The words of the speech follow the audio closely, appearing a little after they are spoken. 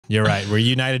You're right. We're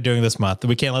united during this month.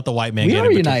 We can't let the white man get in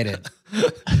between. United.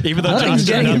 Even though Nothing's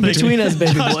Josh did getting in nothing, between us,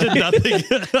 baby Josh boy. did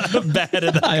nothing bad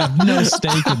in that. I have no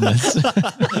stake in this.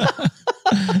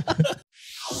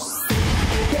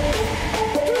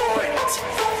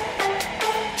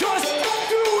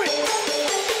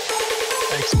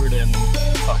 Expert in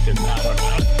fucking, I don't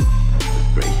know.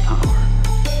 Great power.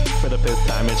 For the fifth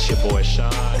time, it's your boy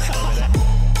Sean.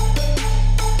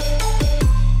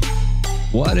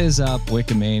 What is up,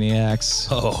 Wikimaniacs?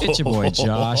 It's your boy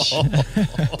Josh.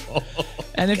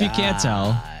 And if you can't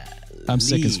tell, I'm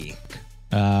sick as fuck.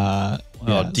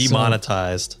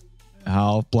 Demonetized. So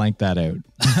I'll blank that out.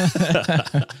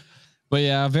 But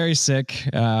yeah, very sick.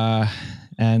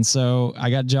 And so I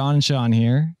got John and Sean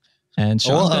here. And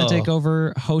Sean's going to take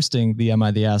over hosting the Am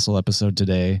I the Asshole episode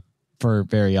today for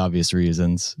very obvious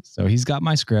reasons. So he's got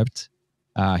my script.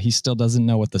 He still doesn't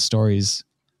know what the stories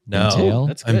entail.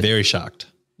 That's good. I'm very shocked.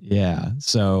 Yeah.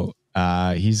 So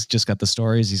he's just got the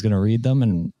stories. He's going to read them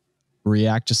and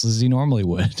react just as he normally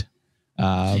would.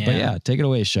 But yeah, take it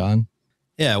away, Sean.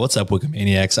 Yeah, what's up,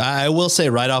 Wikimaniacs? I will say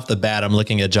right off the bat, I'm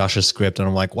looking at Josh's script and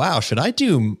I'm like, wow, should I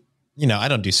do, I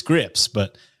don't do scripts,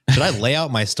 but should I lay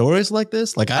out my stories like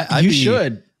this? Like I'd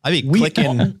be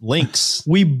clicking links.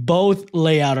 We both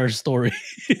lay out our stories.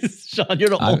 Sean, you're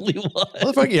the only one.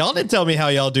 Motherfucker, y'all didn't tell me how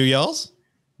y'all do y'all's.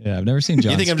 Yeah, I've never seen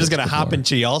John. You think I'm just going to hop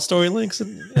into y'all's story links?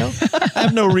 And, I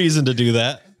have no reason to do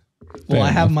that. Well, I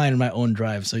have mine in my own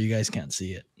drive, so you guys can't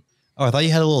see it. Oh, I thought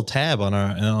you had a little tab on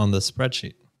the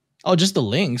spreadsheet. Oh, just the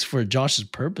links for Josh's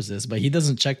purposes, but he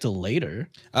doesn't check till later.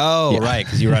 Oh, right,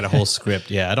 because you write a whole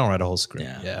script. Yeah, I don't write a whole script.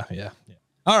 Yeah.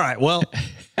 All right, well,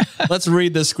 let's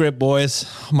read the script,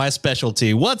 boys. My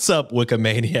specialty. What's up,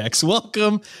 Wikimaniacs?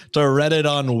 Welcome to Reddit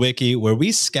on Wiki, where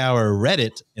we scour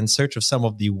Reddit in search of some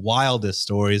of the wildest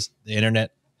stories the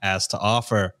internet has to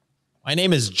offer. My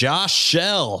name is Josh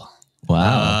Shell.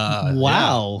 Wow.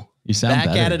 Wow. Yeah. You sound back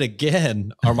better. at it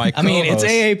again. Are my I mean, it's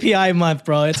co-hosts. AAPI month,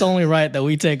 bro. It's only right that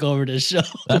we take over this show.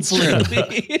 That's true.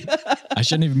 completely. I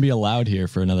shouldn't even be allowed here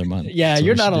for another month. Yeah, That's what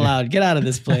you're we not should do. allowed. Get out of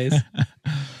this place.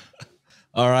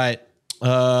 All right.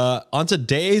 On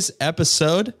today's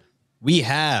episode, we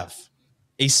have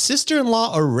a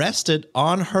sister-in-law arrested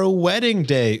on her wedding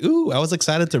day. Ooh, I was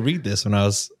excited to read this when I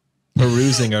was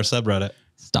perusing our subreddit.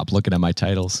 Stop looking at my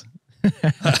titles.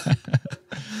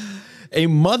 A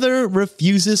mother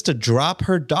refuses to drop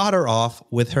her daughter off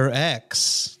with her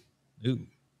ex.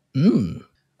 Ooh.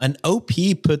 An OP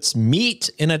puts meat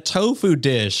in a tofu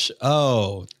dish.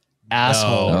 Oh,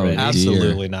 Asshole. no, already.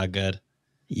 absolutely not good.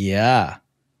 Yeah.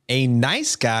 A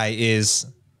nice guy is,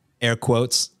 air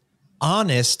quotes,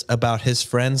 honest about his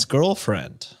friend's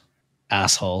girlfriend.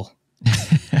 Asshole.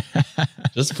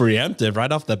 Just preemptive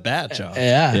right off the bat, John.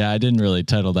 Yeah. Yeah, I didn't really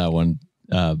title that one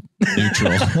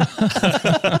neutral.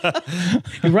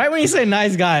 Right when you say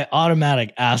nice guy,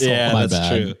 automatic asshole. Yeah, My that's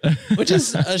bad. true. Which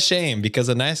is a shame because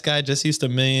a nice guy just used to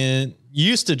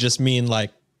just mean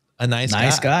like a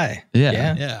nice guy.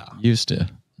 Yeah. Yeah. Used to.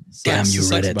 Damn you,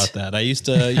 Sucks Reddit. about that. I used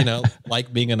to,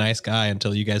 like being a nice guy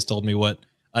until you guys told me what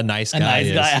a nice guy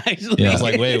is. Actually. Yeah. I was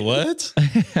like, wait, what?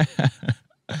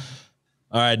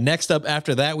 All right. Next up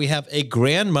after that, we have a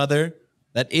grandmother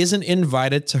that isn't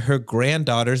invited to her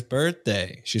granddaughter's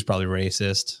birthday. She's probably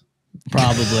racist.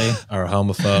 Probably. Or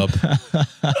homophobe.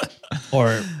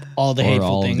 Or all the hateful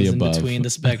all of things the in above. between the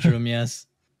spectrum, yes.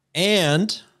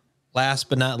 And last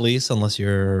but not least, unless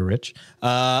you're rich,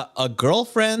 a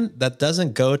girlfriend that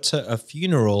doesn't go to a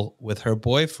funeral with her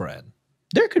boyfriend.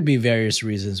 There could be various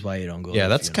reasons why you don't go. Yeah, to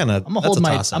that's the funeral. kinda- that's a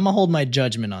toss-up. I'm gonna hold my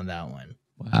judgment on that one.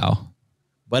 Wow.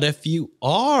 But if you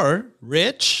are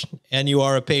rich and you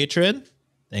are a patron,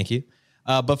 thank you.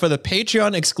 But for the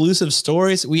Patreon exclusive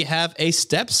stories, we have a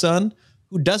stepson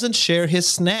who doesn't share his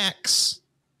snacks.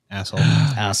 Asshole.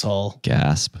 Asshole.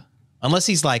 Gasp. Unless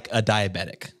he's like a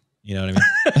diabetic. You know what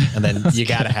I mean? And then you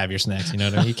got to have your snacks. You know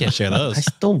what I mean? You can't share those. I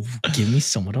still give me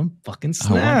some of them fucking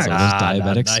I want snacks. some of those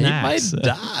diabetic snacks. He might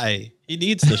die. He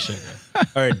needs the sugar.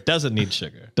 Or it doesn't need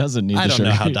sugar. Doesn't need I the don't sugar.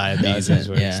 know how diabetes Doesn't.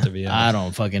 works, Yeah, to be honest. I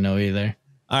don't fucking know either.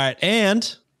 All right.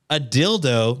 And a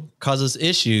dildo causes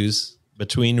issues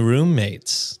between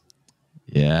roommates.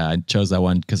 Yeah, I chose that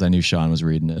one because I knew Sean was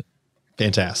reading it.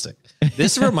 Fantastic.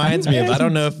 This reminds me of, I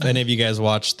don't know if any of you guys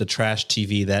watch the trash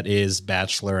TV that is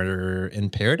Bachelor in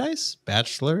Paradise?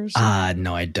 Bachelors?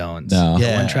 No, I don't. No. The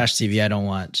Yeah. one trash TV I don't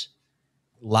watch.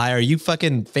 Liar, you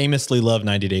fucking famously love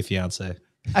 90 Day Fiance.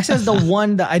 I said the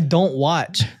one that I don't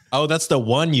watch. Oh, that's the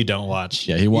one you don't watch.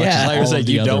 Yeah, he watches Yeah. all Liar of said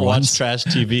the you other don't ones. watch trash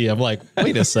TV. I'm like,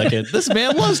 wait a second. This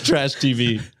man loves trash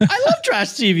TV. I love trash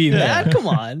TV, man. Come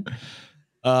on.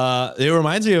 It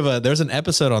reminds me of there's an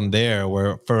episode on there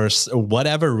where for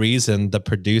whatever reason, the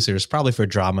producers, probably for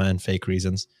drama and fake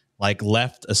reasons, like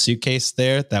left a suitcase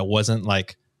there that wasn't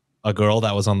like a girl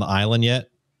that was on the island yet.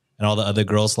 And all the other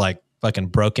girls like fucking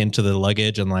broke into the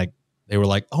luggage and like, they were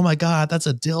like, oh my God, that's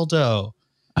a dildo.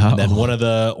 And then one of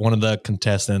the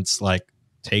contestants like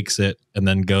takes it and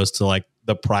then goes to like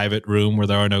the private room where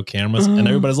there are no cameras. And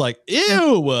everybody's like,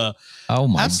 ew. Oh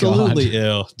my absolutely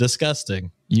God. Ew.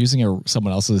 Disgusting. Using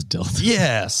someone else's dildo.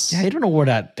 Yes. Yeah, I don't know where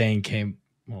that thing came.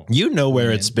 Well, you know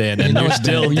where it's been and you're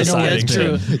still deciding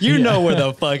to. You know where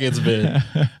the fuck it's been.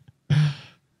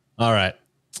 All right.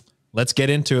 Let's get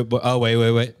into it. Oh,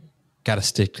 wait. Got to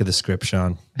stick to the script,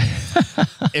 Sean.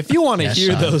 If you want to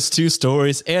hear those two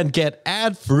stories and get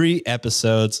ad-free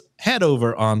episodes, head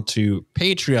over onto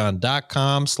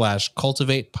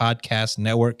patreon.com/Cultivate Podcast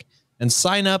Network and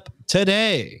sign up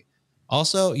today.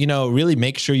 Also, really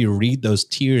make sure you read those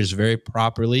tiers very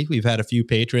properly. We've had a few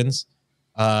patrons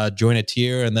join a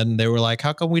tier and then they were like,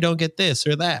 how come we don't get this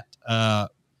or that?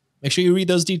 Make sure you read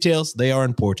those details. They are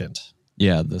important.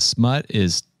 Yeah, the smut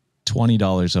is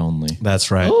 $20 only.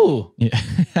 That's right. Oh, yeah.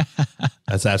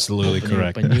 That's absolutely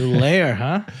correct. A new layer,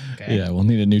 huh? Okay. Yeah, we'll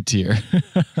need a new tier.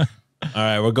 All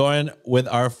right, we're going with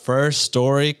our first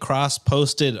story,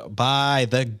 cross-posted by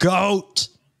the GOAT.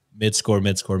 Mid-score.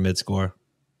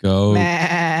 Go. Nah.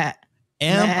 Am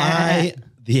I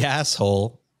the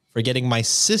asshole for getting my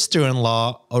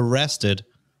sister-in-law arrested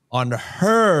on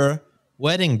her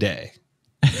wedding day?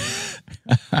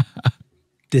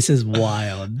 This is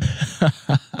wild.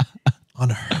 On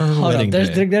her wedding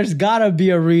day. There's gotta be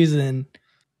a reason.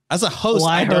 As a host,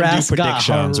 Why I don't do harass got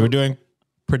predictions. her- We're doing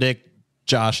predict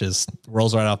Josh's.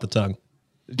 Rolls right off the tongue.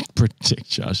 Predict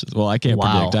Josh's. Well, I can't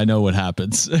predict. I know what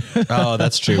happens. Oh,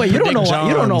 that's true. Wait, you don't know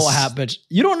John's- what happened.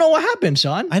 You don't know what happened,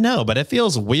 Sean. I know, but it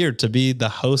feels weird to be the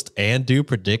host and do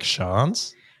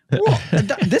predictions. Well,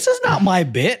 this is not my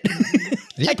bit.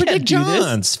 I Predict can't do this.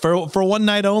 John's for one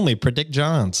night only. Predict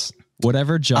John's.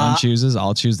 Whatever John chooses,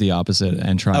 I'll choose the opposite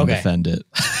and try and defend it.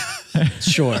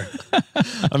 Sure.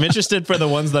 I'm interested for the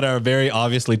ones that are very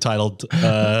obviously titled,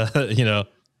 Yeah,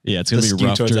 it's going to be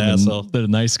rougher than the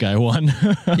nice guy one.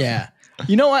 Yeah.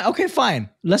 You know what? Okay, fine.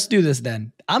 Let's do this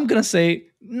then. I'm going to say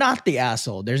not the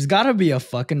asshole. There's got to be a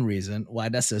fucking reason why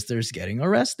that sister's getting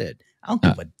arrested. I don't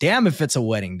give a damn if it's a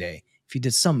wedding day. If you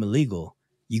did something illegal,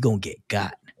 you going to get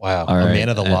got. Wow. All a right. man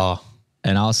of the law.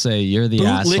 And I'll say you're the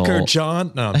asshole. Bootlicker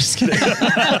John. No, I'm just kidding.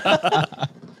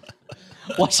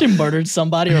 Watch him murdered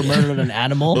somebody or murdered an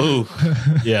animal. Ooh.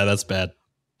 Yeah, that's bad.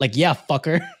 Like, yeah,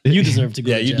 fucker. You deserve to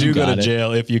go Yeah, to you jail. do go Got to it.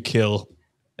 jail if you kill.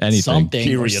 Anything. Something or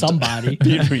Period. somebody.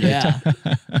 Period. Yeah.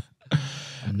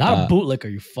 I'm not a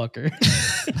bootlicker, you fucker.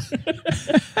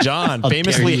 John How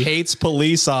famously dare you. hates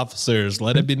police officers.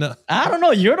 Let it be known. I don't know.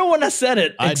 You're the one that said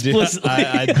it I do. explicitly.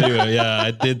 I do. Yeah,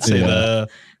 I did say what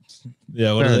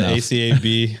Fair is it?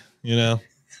 ACAB,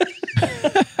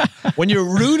 When you're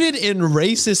rooted in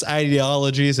racist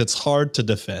ideologies, it's hard to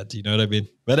defend. You know what I mean?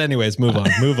 But anyways, move on.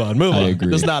 I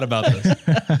agree. It's not about this.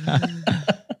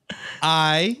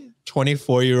 I,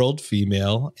 24-year-old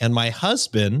female, and my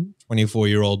husband,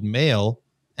 24-year-old male,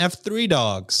 have 3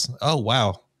 dogs. Oh,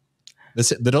 wow.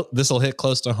 This will hit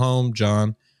close to home,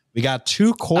 John. We got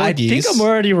 2 corgis. I think I'm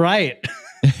already right.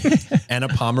 and a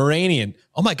Pomeranian.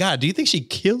 Oh my God. Do you think she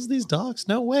kills these dogs?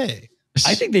 No way.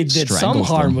 I think they did some Strangles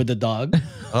harm them. with the dog.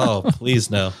 Oh,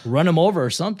 please no. Run him over or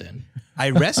something.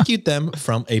 I rescued them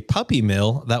from a puppy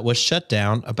mill that was shut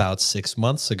down about 6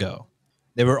 months ago.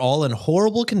 They were all in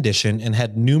horrible condition and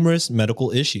had numerous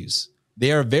medical issues.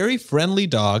 They are very friendly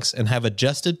dogs and have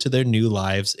adjusted to their new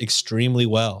lives extremely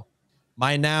well.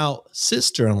 My now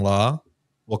sister-in-law,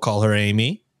 we'll call her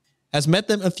Amy, has met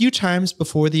them a few times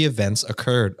before the events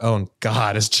occurred. Oh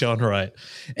God, is John right?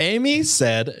 Amy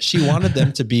said she wanted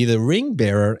them to be the ring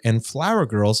bearer and flower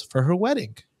girls for her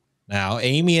wedding. Now,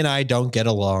 Amy and I don't get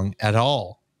along at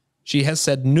all. She has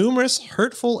said numerous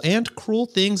hurtful and cruel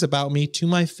things about me to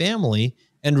my family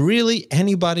and really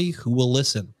anybody who will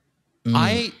listen.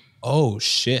 Oh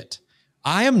shit.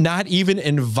 I am not even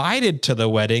invited to the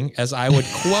wedding, as I would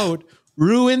quote,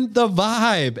 ruin the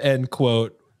vibe, end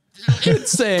quote.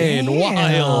 Insane,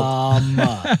 wild.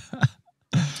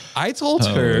 I told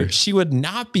her she would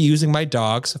not be using my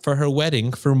dogs for her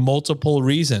wedding for multiple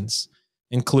reasons,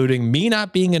 including me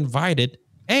not being invited,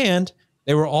 and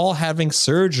they were all having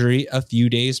surgery a few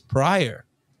days prior.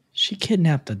 She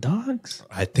kidnapped the dogs?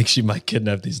 I think she might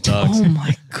kidnap these dogs. Oh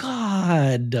my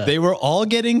God. They were all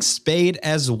getting spayed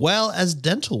as well as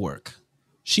dental work.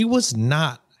 She was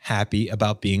not happy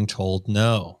about being told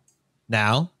no.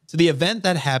 Now, to the event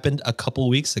that happened a couple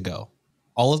weeks ago.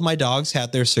 All of my dogs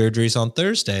had their surgeries on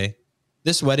Thursday.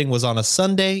 This wedding was on a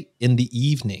Sunday in the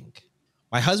evening.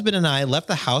 My husband and I left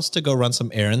the house to go run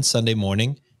some errands Sunday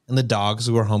morning, and the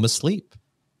dogs were home asleep.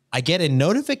 I get a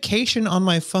notification on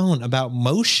my phone about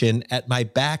motion at my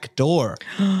back door.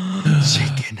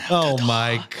 Oh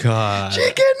my God.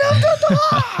 Chicken of the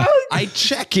dog. I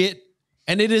check it,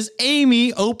 and it is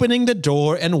Amy opening the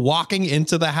door and walking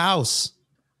into the house.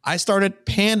 I started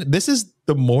This is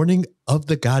the morning of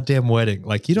the goddamn wedding.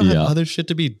 Like, you don't have other shit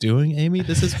to be doing, Amy?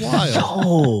 This is wild.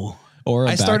 No. Or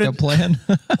a backup plan.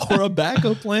 Or a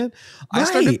backup plan. I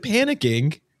started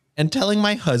panicking and telling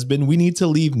my husband we need to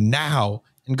leave now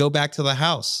and go back to the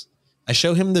house. I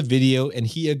show him the video and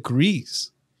he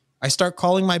agrees. I start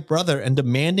calling my brother and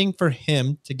demanding for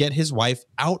him to get his wife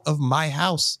out of my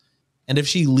house. And if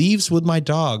she leaves with my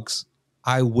dogs,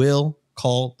 I will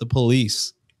call the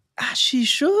police. She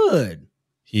should.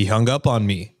 He hung up on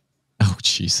me. Oh,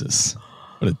 Jesus.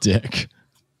 What a dick.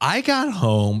 I got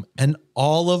home and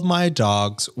all of my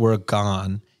dogs were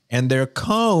gone and their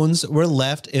cones were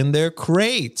left in their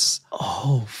crates.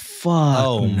 Oh, fuck.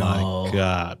 Oh, my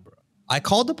God, bro. I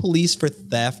called the police for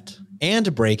theft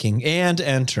and breaking and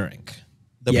entering.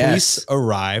 The police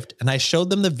arrived and I showed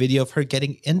them the video of her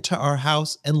getting into our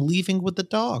house and leaving with the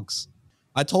dogs.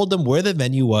 I told them where the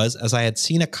venue was as I had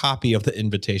seen a copy of the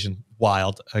invitation.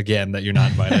 Wild, again, that you're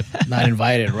not invited. Not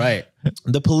invited, right.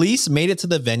 The police made it to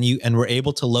the venue and were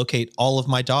able to locate all of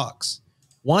my dogs.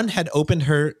 One had opened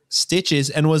her stitches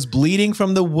and was bleeding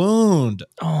from the wound.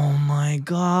 Oh my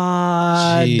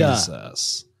God.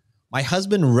 Jesus. My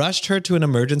husband rushed her to an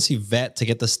emergency vet to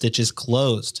get the stitches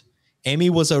closed. Amy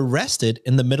was arrested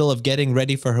in the middle of getting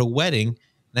ready for her wedding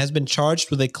and has been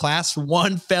charged with a class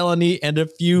 1 felony and a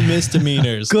few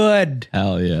misdemeanors. Good.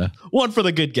 Hell yeah. One for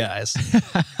the good guys.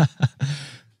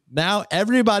 Now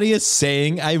everybody is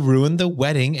saying I ruined the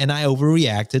wedding and I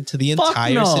overreacted to the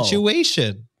entire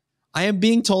situation. I am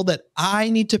being told that I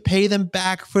need to pay them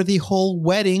back for the whole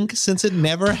wedding since it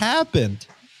never happened.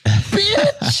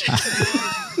 Bitch.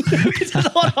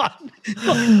 Hold on.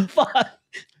 Oh, fuck.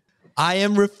 I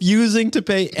am refusing to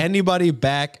pay anybody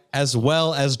back as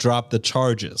well as drop the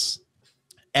charges.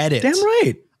 Edit. Damn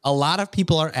right. A lot of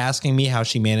people are asking me how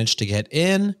she managed to get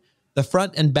in. The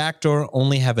front and back door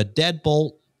only have a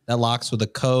deadbolt that locks with a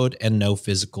code and no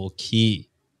physical key.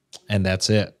 And that's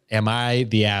it. Am I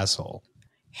the asshole?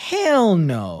 Hell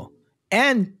no.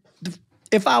 And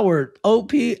if I were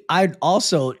OP, I'd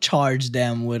also charge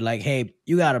them with like, hey,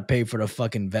 you got to pay for the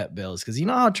fucking vet bills. Because you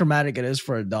know how traumatic it is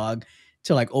for a dog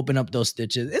to like open up those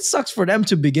stitches. It sucks for them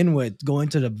to begin with, going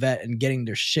to the vet and getting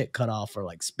their shit cut off or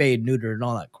like spayed, neutered, and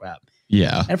all that crap.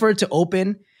 Yeah. And for it to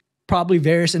open, probably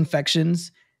various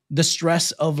infections, the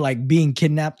stress of like being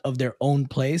kidnapped of their own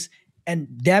place. And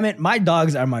damn it, my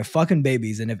dogs are my fucking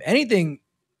babies. And if anything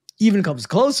even comes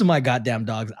close to my goddamn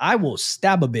dogs, I will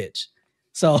stab a bitch.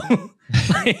 So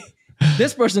like,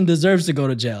 this person deserves to go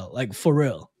to jail, like for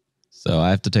real. So I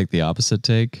have to take the opposite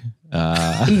take.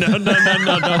 No,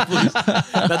 please.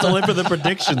 That's only for the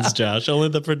predictions, Josh. Only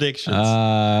the predictions.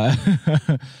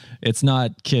 It's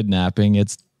not kidnapping.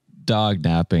 It's dog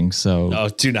napping. So no,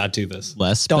 do not do this.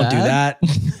 Less Don't bad. do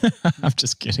that. I'm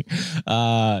just kidding.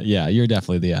 Yeah, you're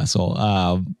definitely the asshole.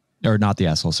 Or not the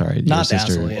asshole. Sorry, not your the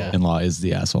sister-in-law is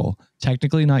the asshole.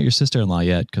 Technically, not your sister-in-law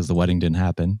yet because the wedding didn't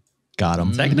happen. Got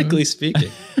him. Technically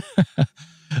speaking.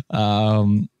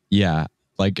 Yeah.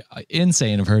 Like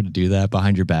insane of her to do that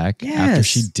behind your back after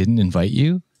she didn't invite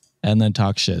you and then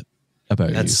talk shit about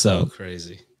you. That's so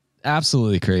crazy.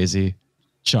 Absolutely crazy.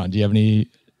 Sean, do you have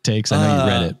any takes? I know you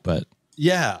read it, but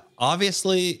yeah,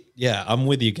 obviously, yeah, I'm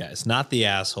with you guys. Not the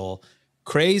asshole.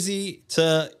 Crazy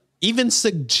to even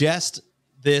suggest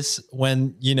this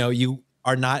when, you know, you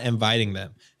are not inviting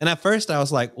them. And at first I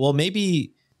was like, well,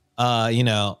 maybe, you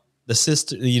know, the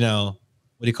sister, you know,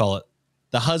 what do you call it?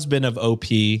 The husband of OP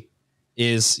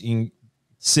is in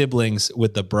siblings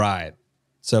with the bride.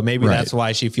 So maybe that's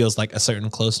why she feels like a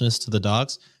certain closeness to the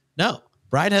dogs. No,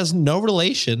 bride has no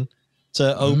relation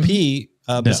to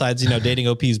OP besides, you know, dating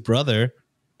OP's brother,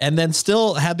 and then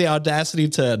still had the audacity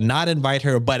to not invite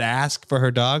her, but ask for her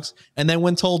dogs. And then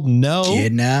when told no,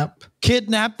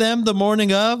 kidnap them the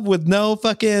morning of with no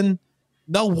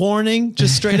warning,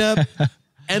 just straight up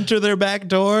enter their back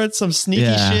door. It's some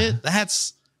sneaky shit.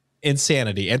 That's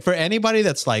insanity. And for anybody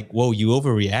that's like, whoa, you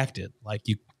overreacted. Like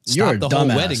you stopped the whole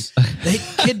wedding. They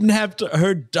kidnapped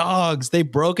her dogs. They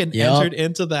broke and entered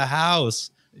into the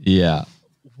house. Yeah.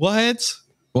 What?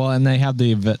 Well, and they have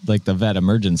the vet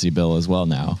emergency bill as well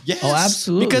now. Yes. Oh,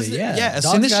 absolutely. Because as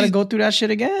soon as she gotta go through that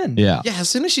shit again. Yeah. Yeah. As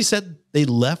soon as she said they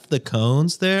left the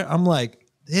cones there, I'm like,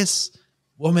 this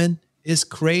woman is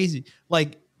crazy.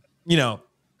 Like,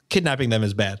 kidnapping them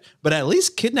is bad, but at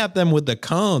least kidnap them with the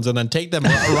cones and then take them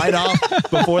right off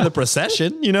before the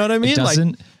procession. You know what I mean?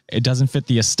 It doesn't fit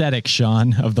the aesthetic,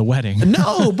 Sean, of the wedding.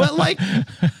 No, but like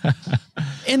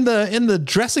in the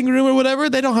dressing room or whatever,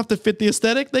 they don't have to fit the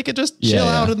aesthetic. They could just chill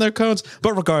out in their cones.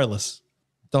 But regardless,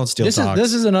 don't steal dogs.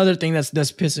 This is another thing that's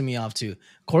pissing me off too.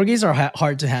 Corgis are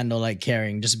hard to handle, like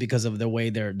carrying, just because of the way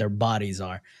their bodies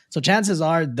are. So chances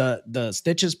are the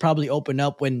stitches probably open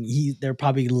up when they're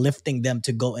probably lifting them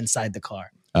to go inside the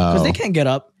car, because they can't get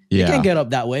up. They can't get up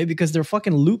that way because they're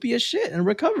fucking loopy as shit and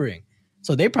recovering.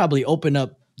 So they probably open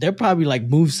up. They're probably like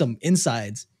move some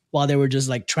insides while they were just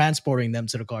like transporting them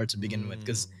to the car to begin with,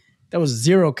 because there was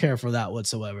zero care for that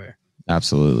whatsoever.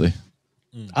 Absolutely.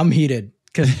 I'm heated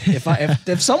because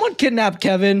if someone kidnapped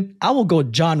Kevin, I will go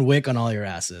John Wick on all your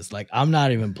asses. Like, I'm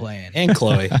not even playing. And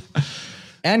Chloe.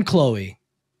 And Chloe.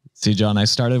 See, John, I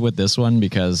started with this one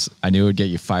because I knew it would get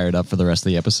you fired up for the rest of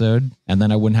the episode, and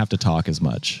then I wouldn't have to talk as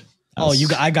much.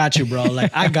 I got you, bro.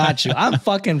 Like, I got you. I'm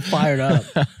fucking fired up.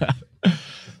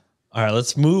 All right,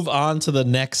 let's move on to the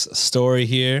next story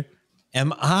here.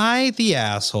 Am I the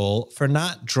asshole for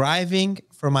not driving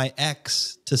for my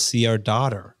ex to see our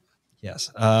daughter? Yes.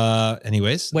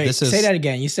 Anyways. Wait, say that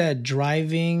again. You said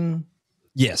driving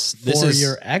for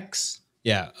your ex?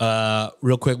 Yeah.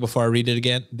 Real quick before I read it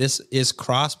again. This is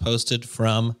cross-posted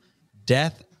from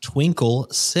Death Twinkle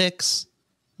 6.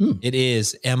 It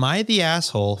is, am I the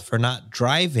asshole for not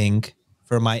driving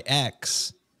for my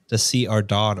ex to see our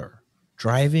daughter?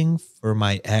 Driving for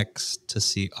my ex to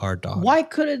see our daughter. Why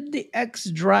couldn't the ex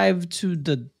drive to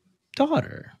the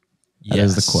daughter? That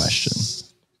is the question.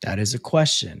 That is a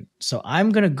question. So I'm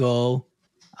gonna go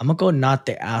not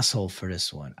the asshole for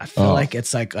this one. I feel like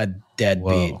it's like a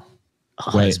deadbeat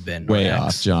husband. Way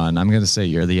off, John. I'm gonna say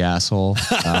you're the asshole.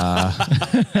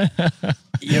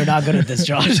 You're not good at this,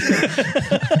 Josh.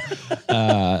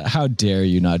 How dare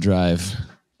you not drive?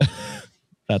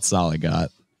 That's all I got.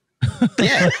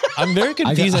 Yeah, I'm very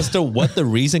confused as to what the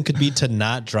reason could be to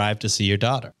not drive to see your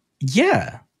daughter.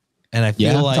 Yeah. And I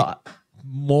feel like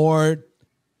more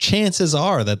chances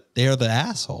are that they're the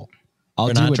asshole. I'll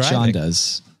do what Sean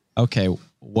does. Okay,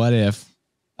 what if...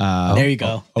 there you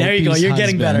go. There you go. You're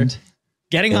getting better.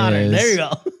 Getting hotter. There you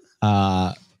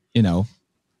go.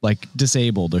 Like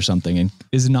disabled or something and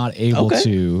is not able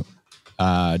to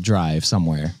drive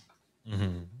somewhere.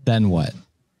 Then what?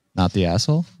 Not the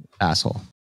asshole? Asshole.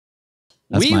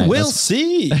 We will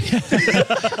see.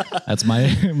 That's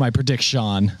my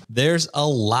prediction. There's a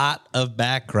lot of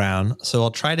background, so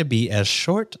I'll try to be as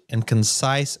short and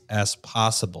concise as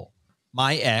possible.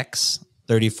 My ex,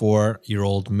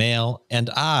 34-year-old male, and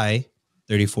I,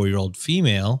 34-year-old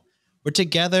female, were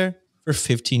together for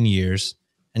 15 years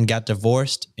and got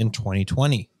divorced in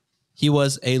 2020. He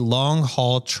was a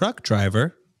long-haul truck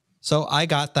driver, so I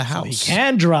got the house. So he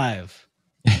can drive.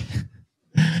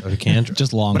 So he can drive.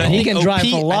 Just long. But he can drive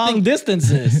for long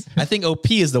distances. I think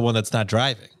OP is the one that's not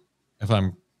driving. If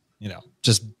I'm,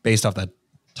 just based off that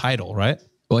title, right?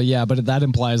 Well, yeah, but that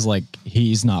implies like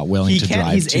he's not willing to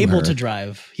drive. He's able to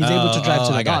drive. He's able to drive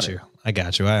to the daughter. I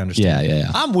got you. I understand.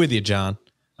 Yeah. I'm with you, John.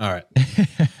 All right.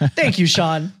 Thank you,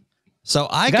 Sean. So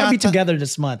we gotta be together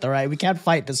this month. All right, we can't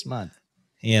fight this month.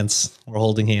 Hands. We're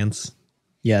holding hands.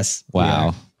 Yes.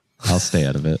 Wow. I'll stay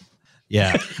out of it.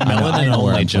 Yeah. Melanin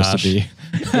only, Josh.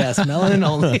 Yes, melanin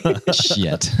only.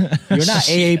 Shit. You're not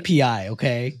AAPI,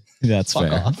 okay? That's Fuck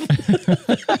fair. Off.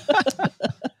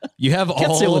 You have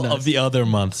all of the other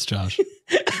months, Josh.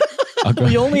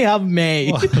 We only have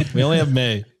May. We only have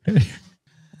May.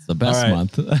 It's the best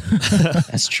month.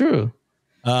 That's true.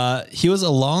 He was a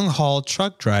long-haul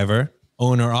truck driver,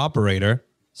 owner-operator.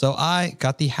 So I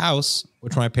got the house,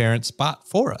 which my parents bought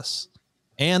for us,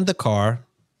 and the car,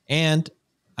 and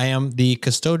I am the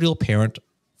custodial parent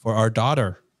for our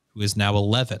daughter, who is now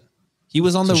 11. He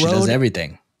was on the road. She does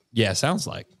everything. Yeah, sounds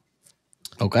like.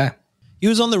 Okay. He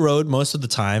was on the road most of the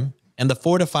time, and the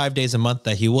 4 to 5 days a month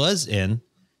that he was in,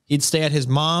 he'd stay at his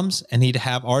mom's, and he'd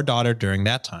have our daughter during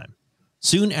that time.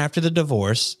 Soon after the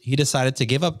divorce, he decided to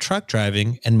give up truck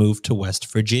driving and move to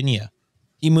West Virginia.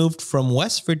 He moved from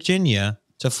West Virginia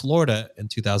to Florida in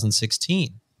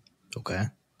 2016. Okay.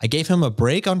 I gave him a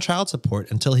break on child support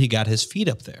until he got his feet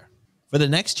up there. For the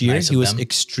next year, he was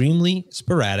extremely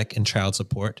sporadic in child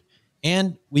support,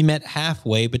 and we met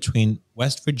halfway between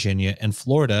West Virginia and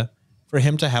Florida for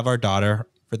him to have our daughter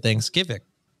for Thanksgiving.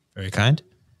 Very kind.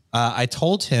 I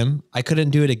told him I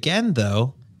couldn't do it again,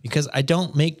 though, because I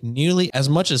don't make nearly as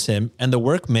much as him, and the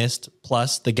work missed,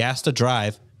 plus the gas to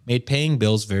drive, made paying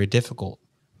bills very difficult.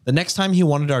 The next time he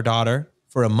wanted our daughter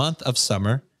for a month of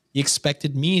summer, he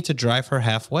expected me to drive her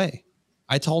halfway.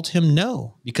 I told him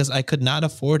no because I could not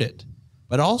afford it.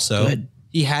 But also,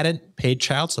 he hadn't paid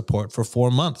child support for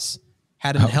 4 months,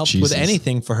 hadn't helped with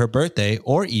anything for her birthday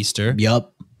or Easter.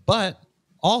 Yup. But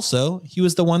also, he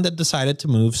was the one that decided to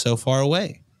move so far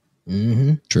away.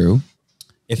 Mm-hmm. True.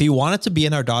 If he wanted to be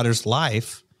in our daughter's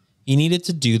life, he needed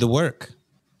to do the work.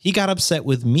 He got upset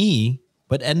with me,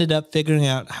 but ended up figuring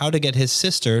out how to get his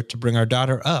sister to bring our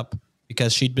daughter up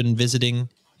because she'd been visiting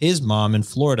his mom in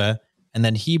Florida, and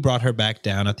then he brought her back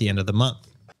down at the end of the month.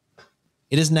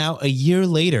 It is now a year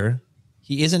later.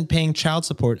 He isn't paying child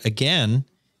support again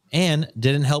and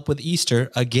didn't help with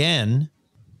Easter again.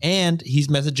 And he's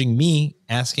messaging me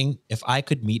asking if I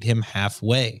could meet him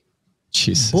halfway.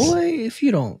 Jesus. Boy, if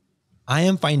you don't. I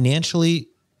am financially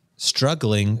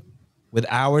struggling with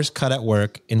hours cut at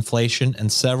work, inflation,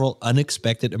 and several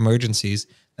unexpected emergencies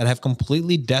that have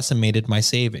completely decimated my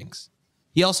savings.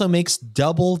 He also makes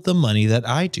double the money that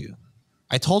I do.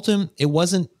 I told him it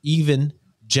wasn't even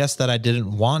just that I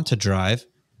didn't want to drive.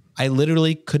 I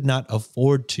literally could not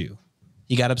afford to.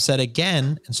 He got upset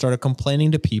again and started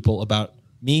complaining to people about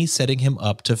me setting him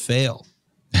up to fail.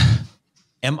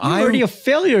 Am I already a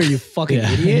failure, you fucking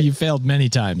idiot? You failed many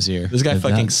times here. This guy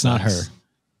fucking sucks. not her.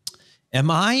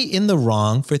 Am I in the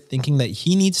wrong for thinking that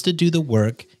he needs to do the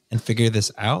work and figure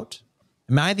this out?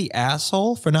 Am I the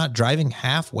asshole for not driving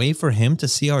halfway for him to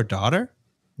see our daughter?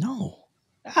 No,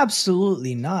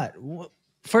 absolutely not.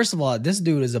 First of all, this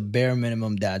dude is a bare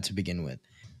minimum dad to begin with.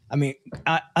 I mean,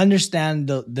 I understand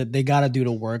that they got to do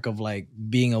the work of like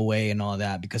being away and all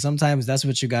that, because sometimes that's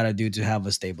what you got to do to have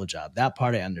a stable job. That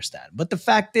part I understand. But the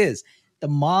fact is, the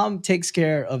mom takes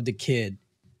care of the kid,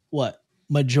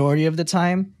 majority of the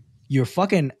time. You're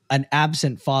fucking an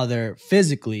absent father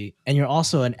physically, and you're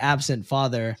also an absent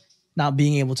father not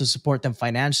being able to support them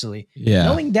financially. Yeah.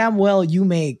 Knowing damn well you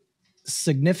make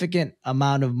significant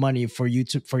amount of money for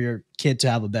your kid to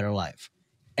have a better life,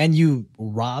 and you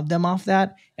rob them off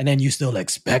that, and then you still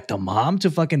expect a mom to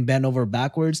fucking bend over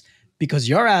backwards because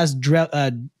your ass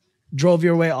drove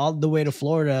your way all the way to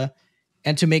Florida,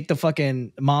 and to make the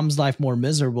fucking mom's life more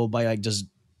miserable by like just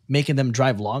making them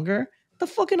drive longer. The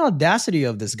fucking audacity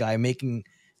of this guy making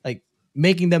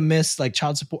them miss like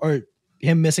child support, or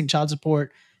him missing child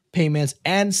support payments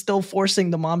and still forcing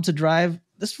the mom to drive.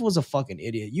 This was a fucking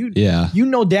idiot. You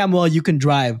know damn well you can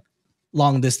drive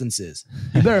long distances.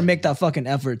 You better make that fucking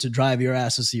effort to drive your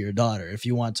ass to see your daughter if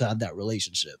you want to have that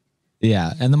relationship.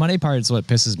 Yeah. And the money part is what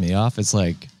pisses me off. It's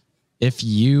like, if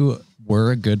you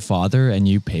were a good father and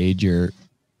you paid your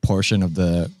portion of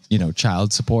the,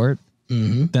 child support,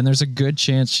 then there's a good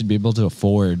chance she'd be able to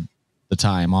afford the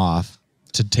time off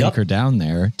to take her down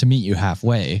there to meet you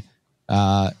halfway.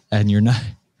 And you're not.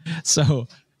 So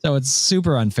it's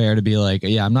super unfair to be like,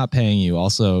 yeah, I'm not paying you.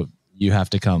 Also, you have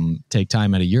to come take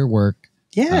time out of your work.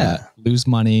 Yeah. Lose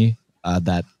money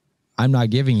that I'm not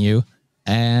giving you.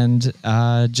 And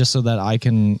just so that I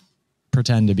can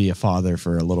pretend to be a father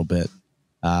for a little bit.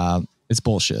 It's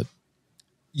bullshit.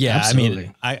 Yeah,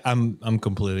 absolutely. I mean, I'm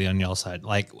completely on y'all's side.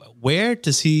 Like, where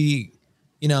does he,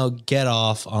 get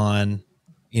off on,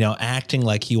 acting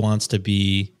like he wants to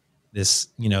be this,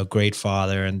 great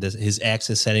father, and his ex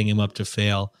is setting him up to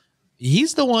fail?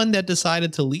 He's the one that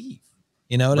decided to leave.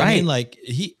 You know what I mean? Like,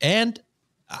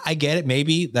 I get it.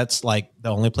 Maybe that's like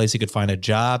the only place he could find a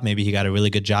job. Maybe he got a really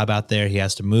good job out there. He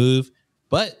has to move,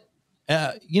 but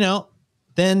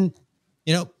then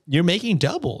you're making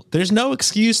double. There's no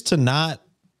excuse to not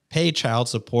pay child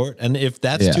support. And if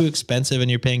that's too expensive and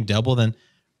you're paying double, then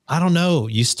I don't know.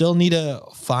 You still need to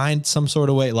find some sort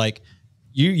of way. Like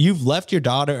you've left your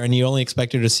daughter and you only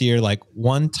expect her to see her like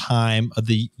one time of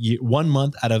the year, 1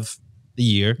 month out of the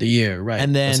year. Right.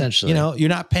 And then, you're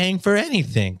not paying for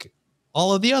anything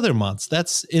all of the other months.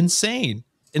 That's insane.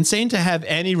 Insane to have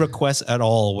any requests at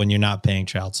all when you're not paying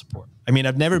child support. I mean,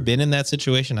 I've never been in that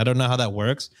situation. I don't know how that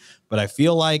works, but I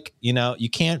feel like, you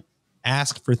can't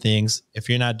ask for things if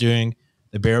you're not doing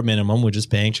the bare minimum, which is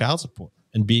paying child support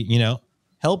and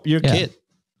help your kid.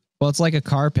 Well, it's like a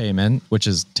car payment, which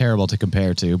is terrible to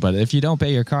compare to, but if you don't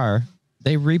pay your car,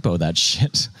 they repo that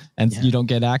shit and you don't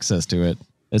get access to it.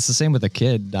 It's the same with a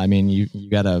kid. I mean, you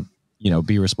gotta,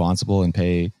 be responsible and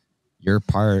pay your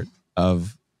part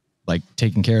of like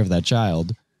taking care of that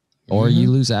child, or you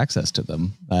lose access to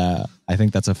them. I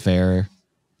think that's a fair,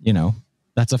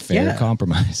 that's a fair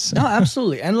compromise. No,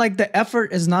 absolutely. And like the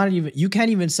effort is not even, you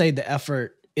can't even say the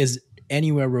effort is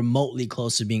anywhere remotely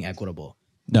close to being equitable.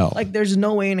 No. Like there's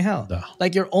no way in hell. No.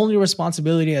 Like your only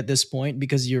responsibility at this point,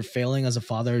 because you're failing as a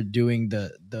father doing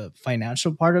the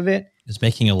financial part of it, is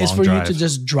making a long drive. Is for drive. you to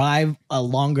just drive a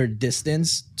longer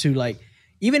distance to like,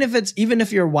 even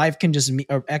if your wife can just meet,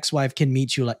 or ex-wife can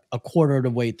meet you like a quarter of the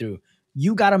way through,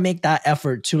 you got to make that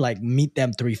effort to like meet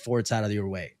them 3/4 out of your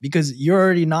way, because you're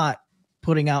already not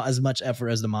putting out as much effort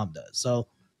as the mom does. So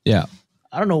yeah,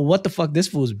 I don't know what the fuck this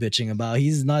fool's bitching about.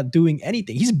 He's not doing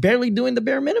anything. He's barely doing the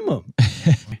bare minimum.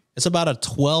 It's about a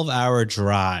 12-hour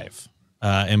drive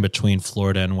in between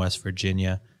Florida and West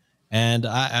Virginia. And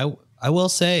I will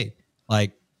say,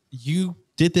 like, you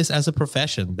did this as a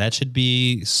profession. That should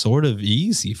be sort of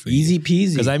easy for you. Easy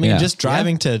peasy. Because I mean, just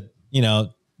driving to,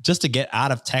 just to get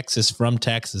out of Texas from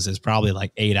Texas is probably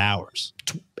like 8 hours.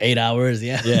 8 hours,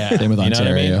 yeah. Yeah. Same with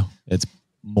Ontario. What I mean? It's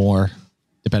more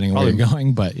depending on where you're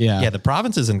going, but yeah. Yeah, the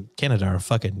provinces in Canada are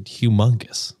fucking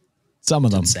humongous. Some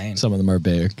of them. Insane. Some of them are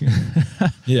big.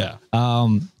 Yeah.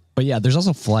 But yeah, there's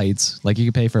also flights. Like you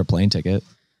can pay for a plane ticket.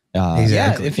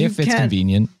 Exactly. If it's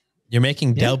convenient. You're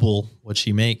making double what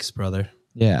she makes, brother.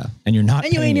 Yeah. And you're not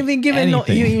And you ain't even giving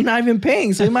you're not even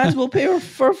paying. So you might as well pay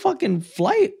for a fucking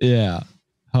flight. Yeah.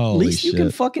 Holy Least shit. you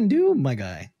can fucking do, my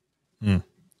guy. All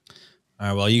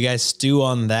right. Well, you guys stew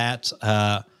on that.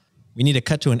 We need to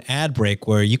cut to an ad break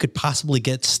where you could possibly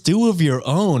get stew of your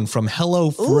own from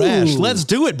HelloFresh. Ooh. Let's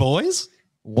do it, boys.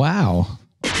 Wow.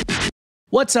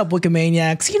 What's up,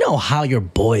 Wikimaniacs? You know how your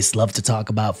boys love to talk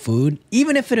about food,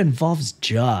 even if it involves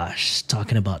Josh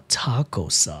talking about taco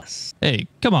sauce. Hey,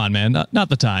 come on, man. Not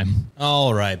the time.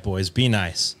 All right, boys, be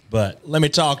nice. But let me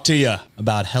talk to you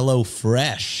about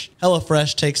HelloFresh.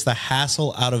 HelloFresh takes the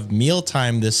hassle out of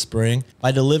mealtime this spring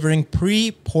by delivering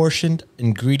pre-portioned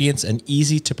ingredients and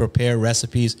easy-to-prepare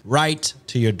recipes right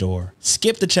to your door.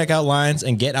 Skip the checkout lines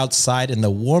and get outside in the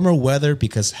warmer weather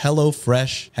because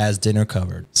HelloFresh has dinner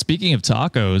covered. Speaking of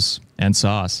tacos and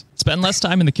sauce, spend less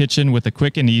time in the kitchen with the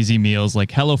quick and easy meals like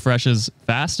HelloFresh's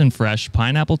fast and fresh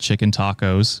pineapple chicken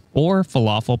tacos or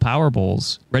falafel power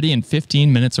bowls, ready in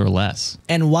 15 minutes or less.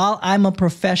 And while I'm a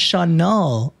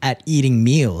professional at eating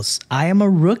meals, I am a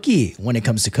rookie when it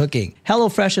comes to cooking.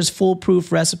 HelloFresh's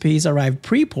foolproof recipes arrive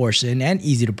pre-portioned and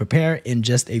easy to prepare in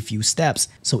just a few steps,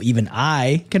 so even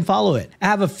I can follow it. I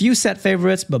have a few set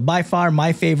favorites, but by far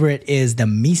my favorite is the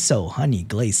miso honey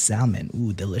glazed salmon.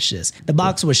 Ooh, delicious. The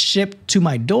box was shipped to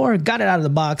my door, got it out of the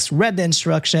box, read the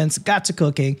instructions, got to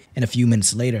cooking, and a few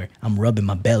minutes later, I'm rubbing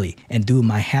my belly and doing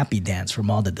my happy dance from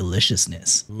all the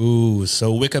deliciousness. Ooh,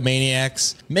 so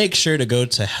Wikimaniacs, make sure to go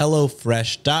to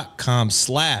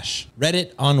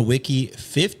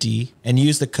HelloFresh.com/RedditOnWiki50 and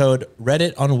use the code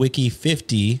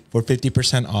RedditOnWiki50 for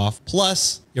 50% off.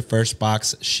 Plus, your first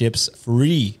box ships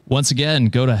free. Once again,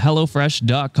 go to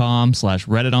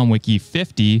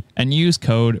HelloFresh.com/RedditOnWiki50 and use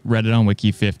code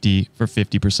RedditOnWiki50 for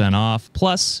 50% off.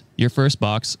 Plus, your first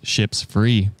box ships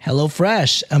free.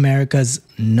 HelloFresh, America's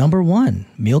 #1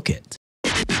 meal kit.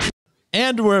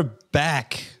 And we're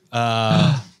back.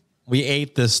 We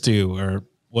ate the stew or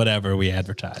whatever we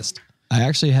advertised. I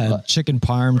actually had chicken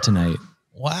parm tonight.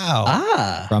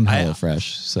 Wow. From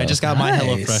HelloFresh. So I just got my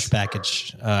HelloFresh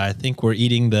package. I think we're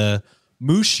eating the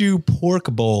Mushu pork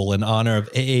bowl in honor of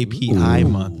AAPI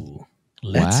month.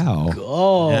 Let's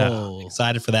go. Yeah,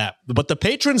 excited for that. But the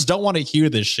patrons don't want to hear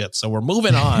this shit, so we're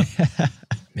moving on.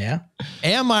 Yeah.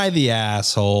 Am I the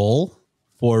asshole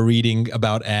for reading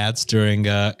about ads during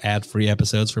ad-free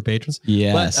episodes for patrons?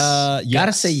 Yes. But, You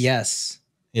gotta say yes.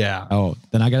 Yeah. Oh,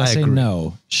 then I gotta say agree.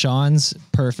 no. Sean's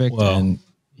perfect and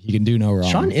he can do no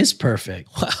wrong. Sean is perfect.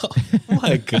 Wow. Oh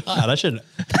my God. I should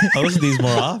post these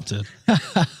more often. All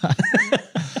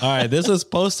right. This was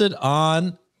posted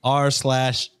on r/AITA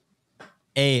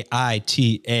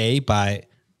by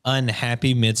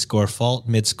Unhappy Midscore Fault,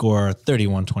 Midscore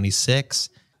 3126.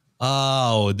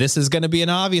 Oh, this is going to be an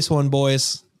obvious one,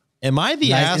 boys. Am I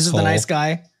the asshole? Is it the nice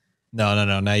guy?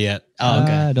 No, not yet. Oh,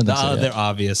 okay. I don't think The so yet. other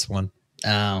obvious one.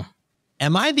 Oh.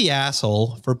 Am I the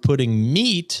asshole for putting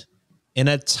meat in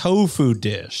a tofu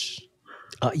dish?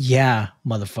 Yeah,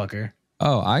 motherfucker.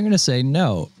 Oh, I'm gonna say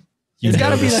no. You There's know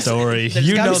gotta be the this- story. There's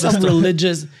You gotta know be the some story.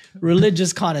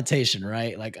 religious connotation,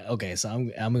 right? Like, okay, so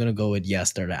I'm gonna go with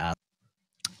yes there to ask.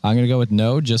 I'm gonna go with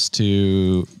no just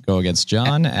to go against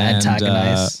John and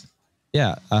Antagonize.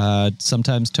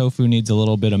 sometimes tofu needs a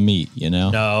little bit of meat, you know?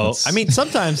 No, It's- I mean,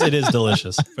 sometimes it is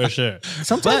delicious for sure.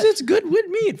 Sometimes But- it's good with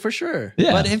meat for sure.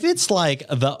 yeah. But if it's like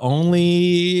the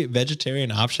only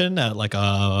vegetarian option at like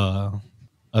a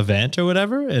event or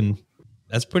whatever, and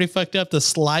that's pretty fucked up to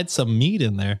slide some meat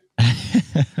in there.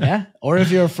 Yeah. Or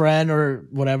if your friend or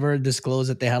whatever disclosed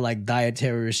that they had like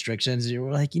dietary restrictions, you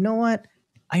were like, you know what?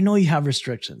 I know you have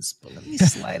restrictions, but let me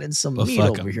slide in some But meat fuck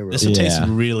over 'em. here. real This quick. will taste Yeah.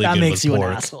 really That good makes with you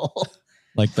pork. an asshole.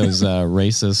 like those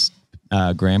racist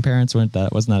grandparents wasn't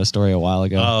that a story a while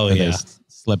ago? Oh, where they yeah.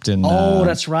 slipped in.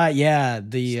 That's right. Yeah,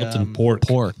 the slipped in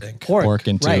pork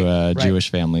into a Jewish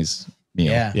family's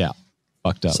meal. Yeah,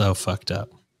 fucked up. So fucked up.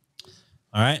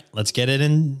 All right, let's get it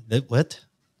in. What?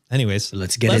 Anyways,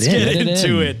 let's get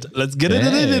into it. Let's get it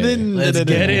in. Let's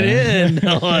get it in.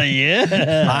 Oh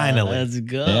yeah! Finally, let's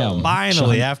go. Damn.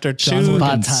 Finally, after Sean's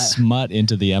working smut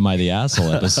into the Am I the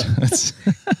Asshole episodes.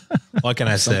 What can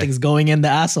I say? Something's going in the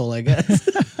asshole, I guess.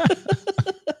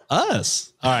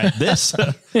 Us. All right.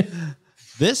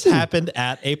 This happened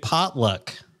at a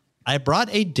potluck. I brought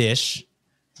a dish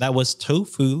that was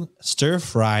tofu stir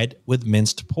fried with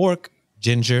minced pork,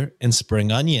 ginger, and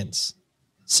spring onions.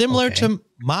 Similar to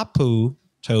mapo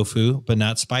tofu, but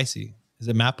not spicy. Is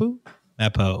it mapo?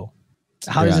 Mapo.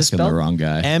 How does it spell? The wrong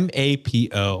guy.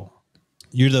 MAPO.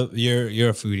 You're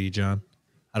a foodie, John.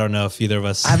 I don't know if either of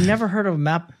us. I've never heard of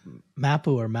mapo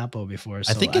or mapo before,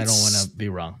 so I don't want to be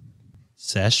wrong.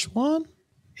 Szechuan?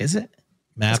 Is it?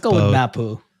 Mapo. Let's go with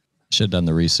mapo. Should have done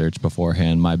the research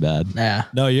beforehand. My bad. Yeah.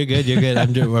 No, you're good. You're good.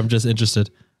 I'm just interested.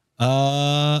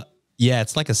 Yeah,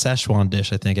 it's like a Szechuan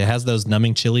dish. I think it has those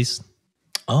numbing chilies.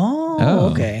 Oh,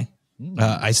 okay.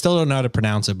 I still don't know how to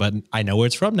pronounce it, but I know where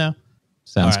it's from now.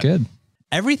 Sounds good.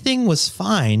 Everything was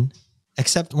fine,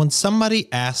 except when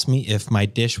somebody asked me if my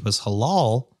dish was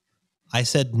halal, I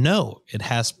said no, it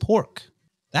has pork.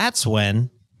 That's when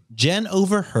Jen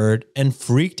overheard and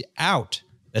freaked out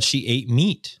that she ate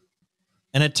meat.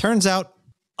 And it turns out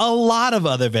a lot of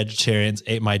other vegetarians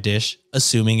ate my dish,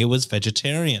 assuming it was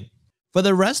vegetarian. For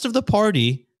the rest of the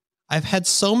party, I've had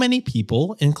so many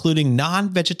people, including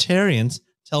non-vegetarians,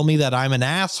 tell me that I'm an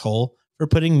asshole for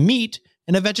putting meat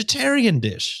in a vegetarian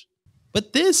dish.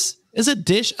 But this is a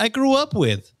dish I grew up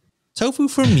with. Tofu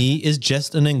for me is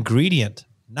just an ingredient,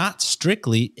 not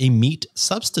strictly a meat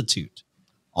substitute.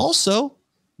 Also,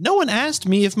 no one asked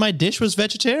me if my dish was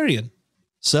vegetarian.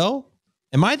 So,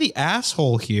 am I the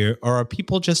asshole here, or are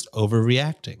people just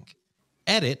overreacting?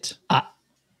 Edit.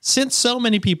 Since so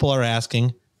many people are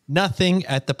asking, nothing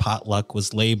at the potluck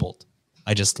was labeled.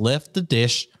 I just left the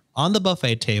dish on the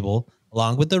buffet table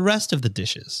along with the rest of the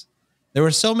dishes. There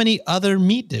were so many other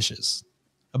meat dishes.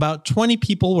 About 20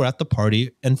 people were at the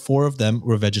party and 4 of them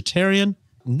were vegetarian.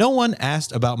 No one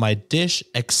asked about my dish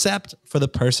except for the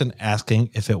person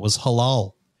asking if it was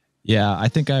halal. Yeah, I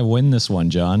think I win this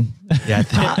one, John. Yeah,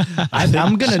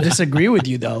 I'm going to disagree with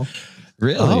you, though.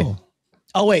 Really?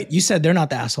 Oh, wait. You said they're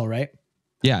not the asshole, right?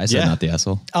 Yeah, I said not the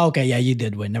asshole. Oh, okay, yeah, you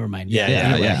did win. Never mind.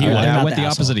 Yeah. I went the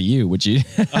opposite of you, would you?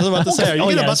 I was about to say,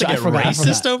 are you about to get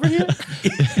racist over here?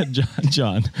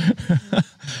 John.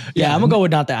 Yeah, I'm going to go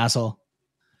with not the asshole.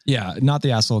 Yeah, not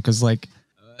the asshole, because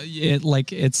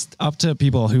it's up to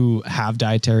people who have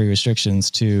dietary restrictions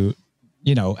to,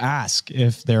 ask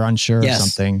if they're unsure of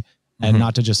something and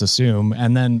not to just assume.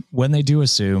 And then when they do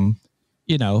assume,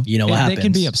 what happens. They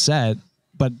can be upset,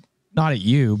 but not at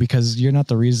you because you're not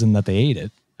the reason that they ate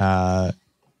it.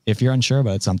 If you're unsure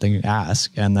about something,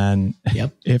 ask. And then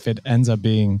if it ends up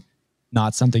being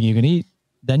not something you can eat,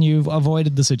 then you've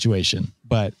avoided the situation.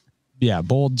 But yeah,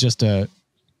 bold just to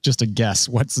guess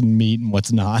what's meat and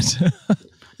what's not.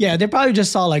 Yeah, they probably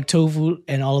just saw like tofu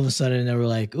and all of a sudden they were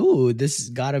like, ooh, this has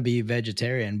got to be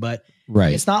vegetarian. But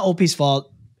it's not OP's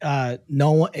fault.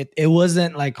 It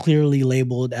wasn't like clearly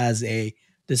labeled as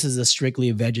this is a strictly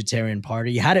vegetarian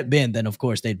party. Had it been, then of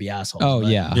course they'd be assholes. Oh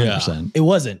yeah, 100%. It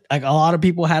wasn't. Like a lot of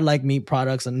people had like meat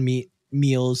products and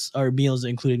meals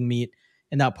including meat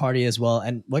in that party as well.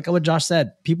 And like what Josh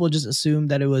said, people just assumed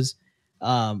that it was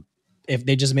if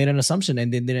they just made an assumption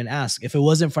and they didn't ask. If it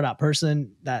wasn't for that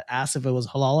person that asked if it was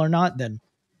halal or not, then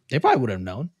they probably would have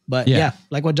known. But yeah,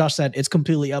 like what Josh said, it's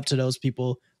completely up to those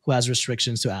people who has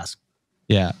restrictions to ask.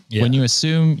 Yeah. When you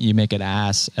assume, you make an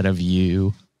ass out of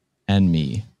you and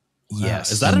me.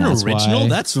 Yes. Is that an original?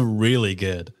 That's really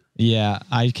good. Yeah.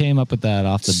 I came up with that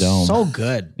off the dome. So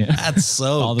good. Yeah. That's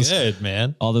so good,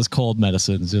 man. All this cold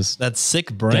medicine is just... That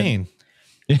sick brain.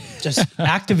 Just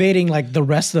activating like the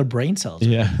rest of their brain cells.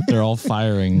 Yeah. They're all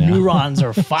firing now. Neurons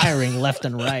are firing left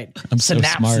and right. I'm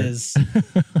Synapses. So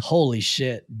smart. Holy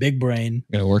shit. Big brain.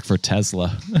 I'm going to work for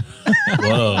Tesla.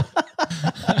 Whoa.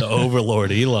 The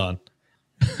overlord Elon.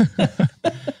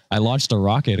 I launched a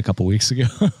rocket a couple weeks ago.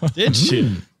 Did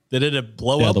you? Did it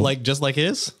blow up just like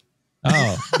his?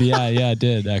 Oh, yeah, it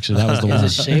did. Actually, that was the one.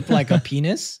 Is it shaped like a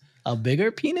penis? A bigger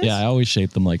penis? Yeah, I always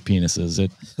shape them like penises.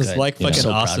 It's like fucking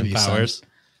Austin Powers.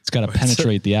 It's got to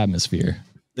penetrate the atmosphere.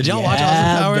 Did y'all watch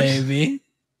Austin Powers? Baby.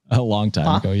 A long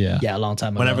time ago, yeah. Yeah, a long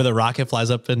time ago. Whenever the rocket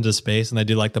flies up into space and they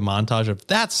do like the montage of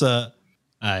that's a...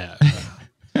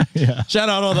 Yeah. Shout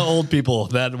out all the old people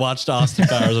that watched Austin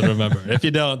Powers and remember. If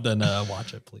you don't, then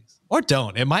watch it, please. Or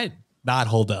don't. It might not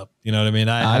hold up. You know what I mean?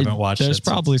 I haven't watched There's it.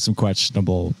 probably some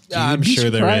questionable. I'm sure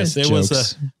there is. It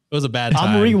jokes. was a bad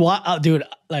time.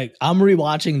 I'm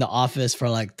rewatching The Office for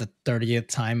like the 30th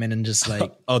time and then just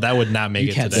like, oh, that would not make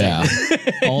it today.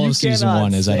 Yeah. All of season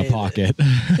 1 is out of pocket.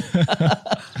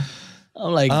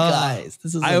 I'm like, guys,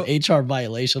 this is an HR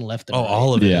violation left and right.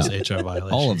 All of it is HR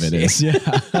violation. All of it is. Yeah.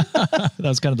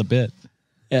 That's kind of the bit.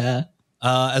 Yeah.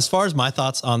 As far as my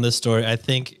thoughts on this story, I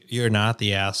think you're not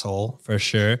the asshole for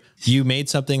sure. You made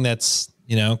something that's,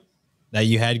 that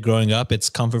you had growing up. It's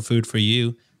comfort food for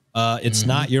you. It's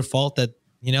not your fault that,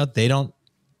 they don't,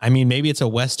 I mean, maybe it's a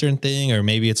Western thing, or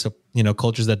maybe it's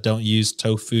cultures that don't use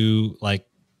tofu,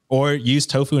 or use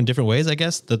tofu in different ways, I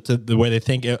guess. The way they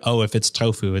think, if it's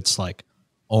tofu, it's like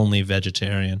only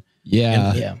vegetarian.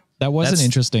 Yeah. That was an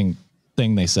interesting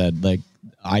thing they said. Like,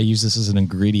 I use this as an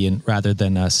ingredient rather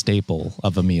than a staple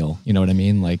of a meal. You know what I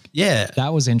mean? Like,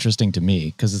 that was interesting to me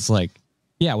because it's like,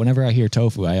 whenever I hear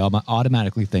tofu, I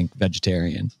automatically think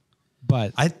vegetarian.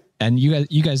 But and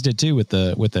you guys did too with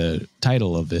the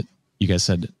title of it. You guys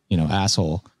said,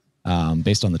 asshole,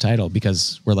 based on the title,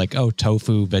 because we're like, oh,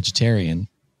 tofu vegetarian,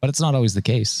 but it's not always the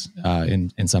case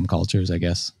in some cultures, I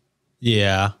guess.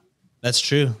 Yeah, that's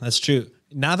true. That's true.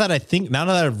 Now that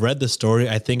I've read the story,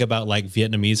 I think about like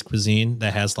Vietnamese cuisine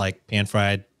that has like pan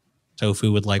fried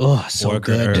tofu with like pork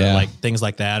or like things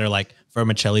like that, or like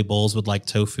vermicelli bowls with like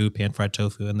tofu, pan fried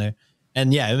tofu in there.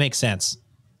 And it makes sense.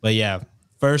 But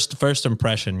first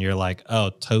impression, you're like, oh,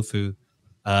 tofu.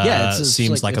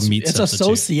 Seems like a meat substitute. It's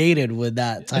associated with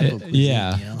that type of cuisine.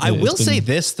 Yeah. I will say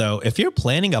this though, if you're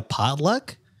planning a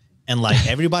potluck and like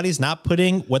everybody's not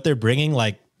putting what they're bringing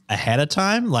like ahead of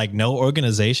time, like no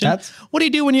organization, what do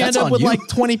you do when you end up with like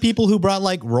 20 people who brought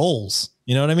like rolls?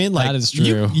 You know what I mean? Like, that is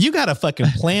true. You got to fucking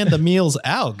plan the meals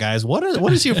out, guys. What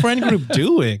is your friend group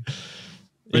doing?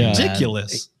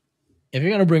 Ridiculous. If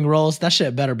you're gonna bring rolls, that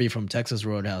shit better be from Texas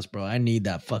Roadhouse, bro. I need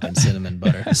that fucking cinnamon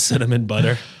butter. Cinnamon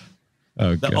butter.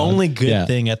 Oh, the only good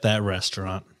thing at that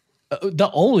restaurant. The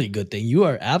only good thing. You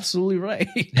are absolutely right.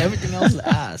 Everything else is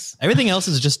ass. Everything else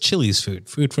is just Chili's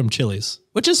food from Chili's,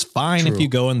 which is fine if you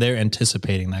go in there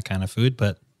anticipating that kind of food,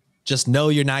 but just know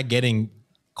you're not getting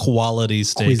quality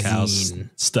steakhouse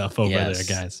stuff over there,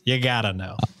 guys. You gotta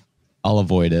know. I'll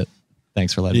avoid it.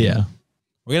 Thanks for letting me know.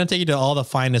 We're going to take you to all the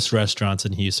finest restaurants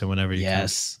in Houston whenever you can.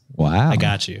 Wow. I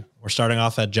got you. We're starting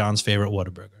off at John's favorite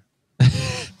Whataburger.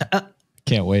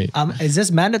 Can't wait. Is this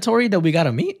mandatory that we got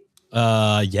to meet?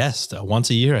 Yes.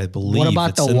 Once a year, I believe. What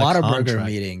about the Whataburger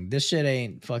meeting? This shit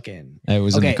ain't fucking. It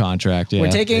was in the contract. Yeah.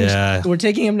 We're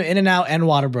taking him to In-N-Out and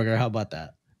Whataburger. How about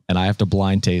that? And I have to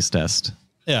blind taste test.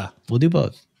 Yeah. We'll do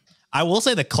both. I will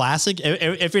say the classic,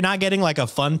 if you're not getting like a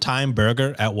fun time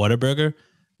burger at Whataburger,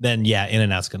 then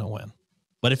In-N-Out's going to win.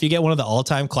 But if you get one of the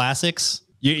all-time classics,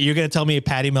 you're going to tell me a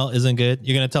patty melt isn't good.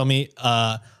 You're going to tell me,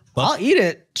 I'll eat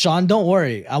it, Sean. Don't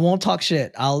worry. I won't talk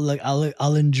shit.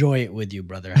 I'll enjoy it with you,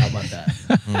 brother. How about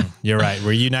that? You're right.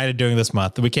 We're united during this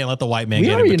month. We can't let the white man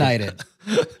get in. We are united.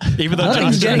 Even though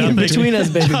Josh did nothing between us,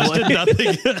 baby boy. Did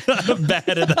nothing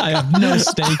bad enough. I have no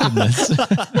stake in this.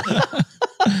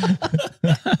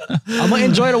 I'm gonna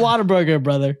enjoy the Whataburger,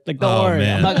 brother. Like, don't worry.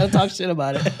 Man. I'm not gonna talk shit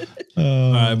about it.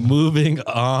 All right, moving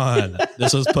on.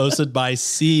 This was posted by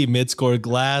C, Midscore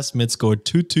Glass, Midscore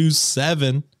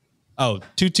 227.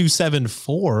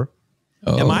 2274.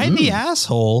 Am I the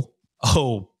asshole?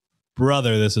 Oh,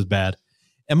 brother, this is bad.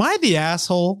 Am I the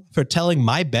asshole for telling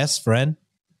my best friend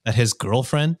that his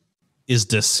girlfriend is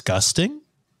disgusting?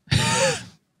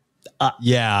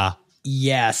 Yeah.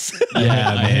 Yes.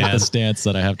 Yeah, I hate the stance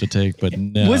that I have to take, but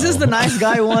no. Was this the nice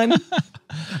guy one?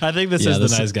 I think this is the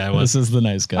nice guy one. This is the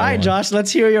nice guy one. All right, Josh,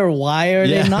 let's hear your why are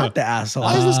they not the asshole?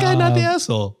 Why is this guy not the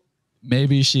asshole?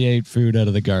 Maybe she ate food out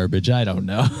of the garbage. I don't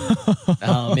know.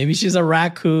 Maybe she's a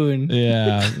raccoon.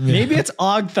 Yeah. Maybe it's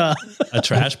Agtha. A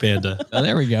trash panda. Oh,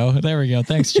 there we go. There we go.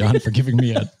 Thanks, John, for giving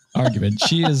me an argument.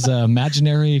 She is an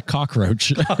imaginary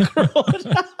cockroach.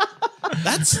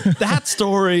 That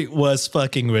story was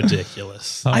fucking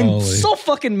ridiculous. I'm so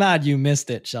fucking mad you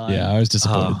missed it, Sean. Yeah, I was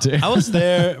disappointed too. I was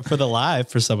there for the live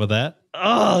for some of that.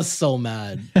 Oh, so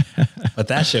mad. But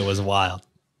that shit was wild.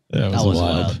 That was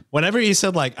wild. Whenever he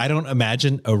said, like, I don't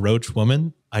imagine a roach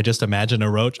woman, I just imagine a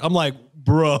roach. I'm like,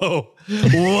 bro,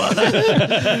 what?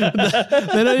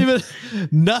 They don't even,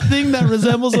 nothing that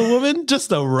resembles a woman,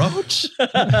 just a roach?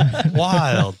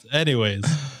 Wild. Anyways,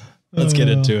 let's get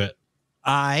into it.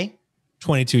 I,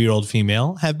 22-year-old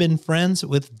female, have been friends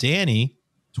with Danny,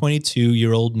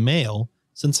 22-year-old male,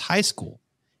 since high school.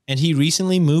 And he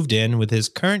recently moved in with his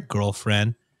current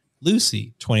girlfriend,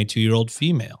 Lucy, 22-year-old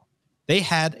female. They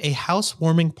had a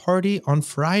housewarming party on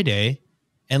Friday,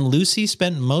 and Lucy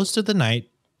spent most of the night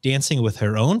dancing with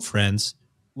her own friends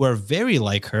who are very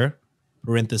like her.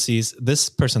 Parentheses. This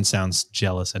person sounds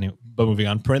jealous anyway, but moving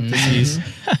on. Parentheses.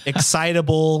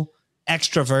 Excitable,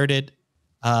 extroverted,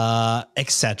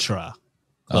 etc.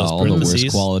 All the worst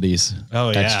qualities.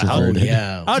 Oh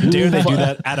yeah. How dare they do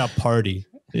that at a party?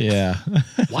 Yeah.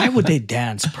 Why would they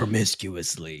dance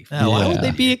promiscuously? Why would they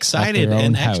be excited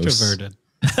and extroverted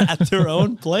at their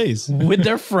own place with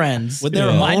their friends, with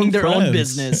their minding their friends. own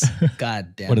business?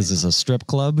 God damn. What is this? A strip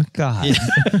club? God. Yeah.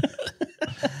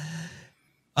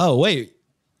 Oh wait,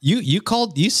 you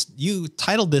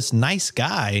titled this nice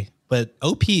guy, but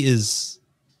OP is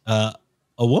a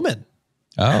woman.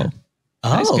 Oh.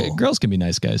 Nice guy. Girls can be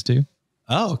nice guys too.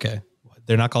 Oh, okay.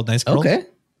 They're not called nice girls. Okay.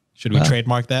 Should we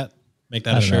trademark that? Make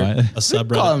that a shirt, a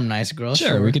subreddit. Call them nice girls.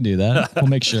 Sure, we can do that. We'll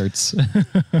make shirts.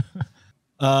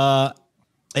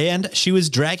 And she was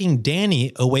dragging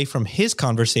Danny away from his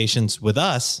conversations with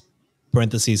us,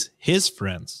 parentheses, his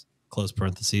friends, close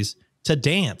parentheses, to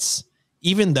dance,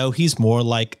 even though he's more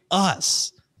like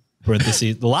us,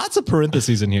 parentheses, lots of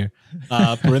parentheses in here,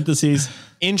 parentheses,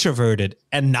 introverted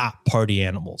and not party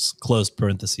animals, close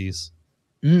parentheses.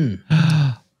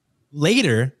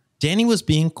 Later, Danny was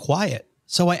being quiet,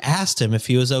 so I asked him if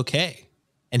he was okay.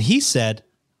 And he said,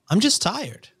 I'm just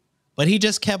tired. But he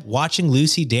just kept watching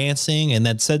Lucy dancing and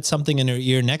then said something in her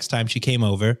ear next time she came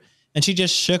over. And she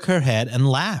just shook her head and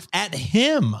laughed at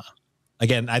him.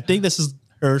 Again, I think this is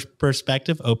her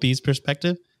perspective, OP's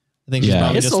perspective. I think she's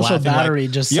probably his just social laughing battery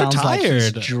like, just You're sounds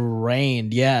tired. like he's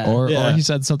drained. Or he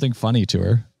said something funny to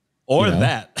her. Or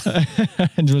that.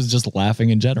 And was just laughing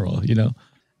in general, you know.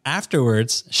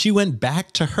 Afterwards, she went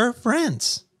back to her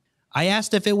friends. I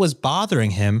asked if it was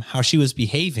bothering him how she was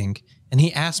behaving, and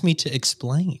he asked me to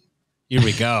explain. Here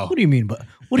we go. What do you mean by that?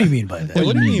 What do you mean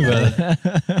by that?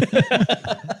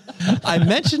 I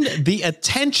mentioned the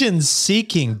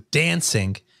attention-seeking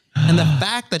dancing and the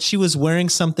fact that she was wearing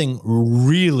something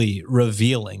really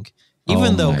revealing,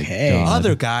 even though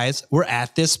other guys were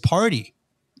at this party.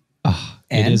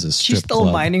 And it is a strip she's still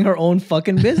club. minding her own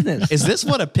fucking business. Is this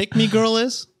what a pick-me girl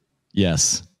is?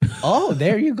 Yes. Oh,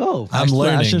 there you go. I'm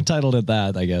learning. I should have titled it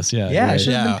that, I guess. Yeah. Yeah, right. it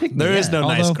should have been pick me. There is no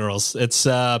nice girls. It's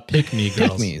pick-me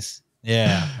girls. Pick-me's.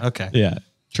 Yeah, okay. Yeah,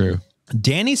 true.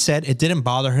 Danny said it didn't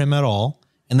bother him at all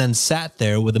and then sat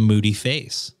there with a moody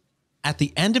face. At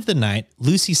the end of the night,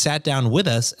 Lucy sat down with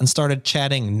us and started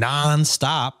chatting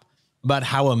nonstop about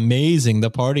how amazing the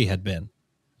party had been.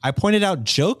 I pointed out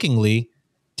jokingly,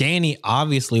 Danny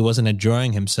obviously wasn't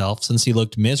enjoying himself since he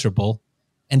looked miserable,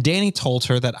 and Danny told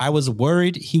her that I was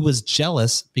worried he was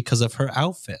jealous because of her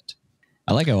outfit.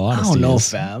 I like how honest I don't know, is.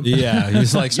 fam. Yeah,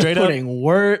 he's like straight up. Putting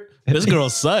word. This girl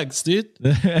sucks, dude.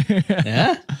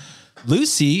 Yeah.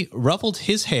 Lucy ruffled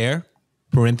his hair,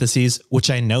 parentheses, which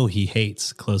I know he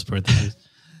hates, close parentheses.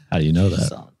 How do you know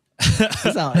that?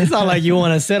 It's not like you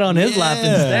want to sit on his lap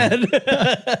instead.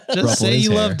 Just say you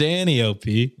love Danny, OP.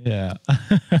 Yeah.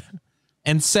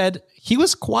 And said he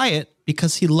was quiet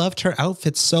because he loved her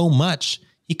outfit so much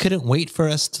he couldn't wait for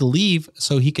us to leave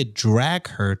so he could drag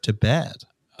her to bed.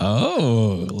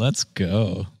 Oh, let's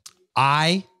go.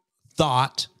 I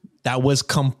thought that was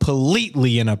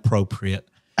completely inappropriate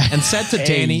and said to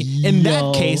Danny, in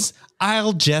that case,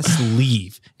 I'll just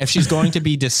leave if she's going to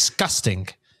be disgusting.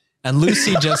 And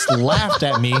Lucy just laughed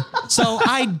at me, so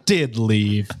I did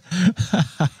leave.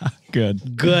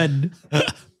 Good.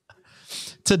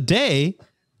 Today,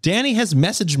 Danny has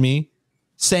messaged me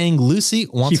saying Lucy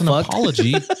wants an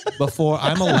apology before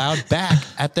I'm allowed back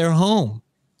at their home.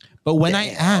 But when I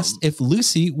asked if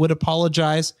Lucy would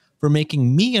apologize for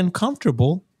making me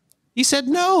uncomfortable, he said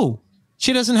no.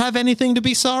 She doesn't have anything to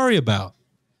be sorry about.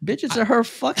 Bitch, it's her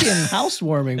fucking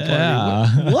housewarming party.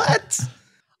 Yeah. What?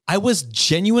 I was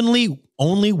genuinely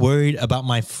only worried about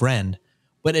my friend,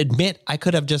 but admit I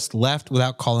could have just left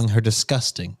without calling her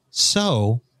disgusting.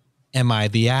 So, am I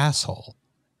the asshole?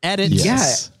 Edit.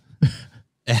 Yes. Yeah.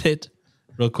 Edit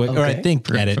real quick. Okay. Or I think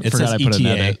edit. It says I put an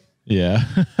ETA. edit.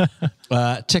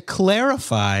 Yeah. To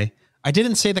clarify, I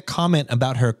didn't say the comment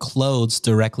about her clothes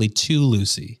directly to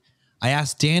Lucy. I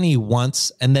asked Danny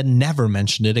once and then never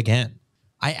mentioned it again.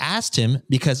 I asked him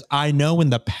because I know in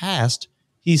the past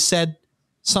he said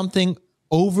something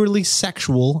overly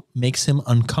sexual makes him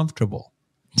uncomfortable.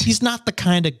 He's not the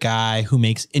kind of guy who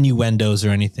makes innuendos or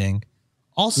anything.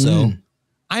 Also,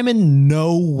 I'm in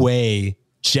no way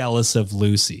jealous of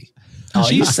Lucy. Oh,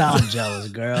 you sound jealous,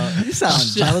 girl. You sound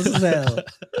jealous as hell.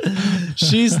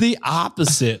 She's the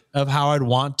opposite of how I'd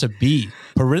want to be,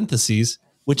 parentheses,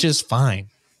 which is fine.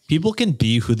 People can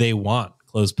be who they want,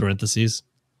 close parentheses.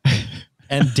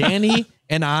 And Danny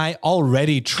and I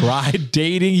already tried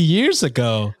dating years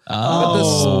ago.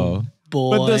 Oh,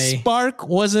 boy. But the spark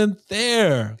wasn't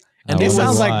there. And it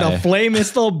sounds like the flame is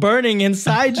still burning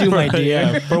inside you, my dear.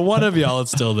 Yeah, for one of y'all,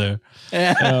 it's still there.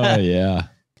 Oh, yeah.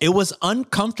 It was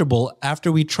uncomfortable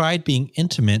after we tried being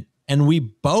intimate, and we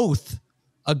both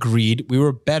agreed we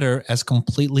were better as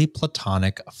completely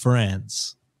platonic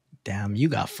friends. Damn, you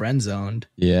got friend zoned.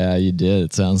 Yeah, you did.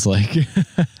 It sounds like.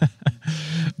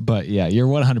 But yeah, you're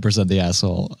 100% the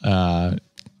asshole.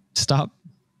 Stop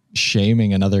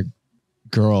shaming another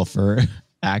girl for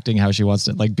acting how she wants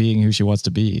to, like being who she wants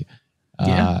to be.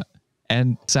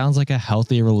 And sounds like a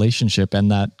healthy relationship.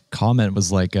 And that comment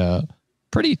was like a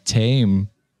pretty tame,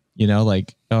 you know,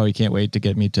 like, oh, you can't wait to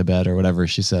get me to bed or whatever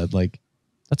she said. Like,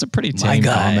 that's a pretty tame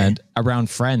comment around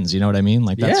friends. You know what I mean?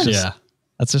 Like, that's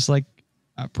just like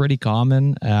a pretty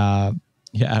common.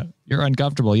 Yeah, you're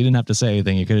uncomfortable. You didn't have to say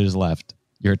anything. You could have just left.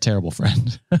 You're a terrible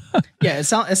friend. Yeah, it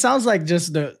sounds like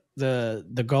just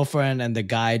the girlfriend and the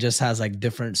guy just has like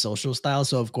different social styles.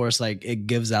 So of course, like it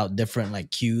gives out different like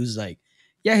cues. Like,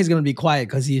 yeah, he's gonna be quiet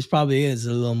because he's probably is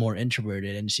a little more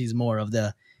introverted, and she's more of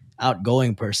the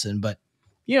outgoing person. But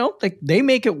you know, like they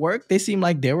make it work. They seem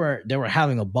like they were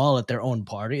having a ball at their own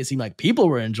party. It seemed like people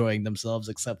were enjoying themselves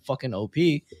except fucking OP.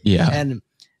 Yeah, and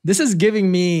this is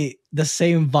giving me the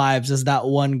same vibes as that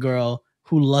one girl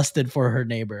who lusted for her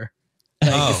neighbor.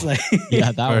 Like, it's like,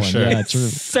 yeah, that one. Sure. Yeah, true.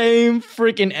 Same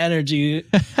freaking energy.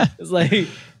 It's like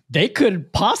they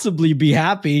could possibly be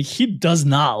happy. He does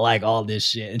not like all this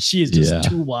shit, and she is just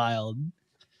too wild.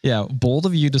 Yeah, bold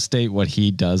of you to state what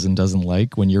he does and doesn't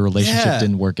like when your relationship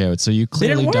didn't work out. So you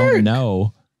clearly don't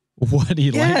know what he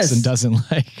likes and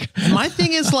doesn't like. And my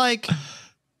thing is like,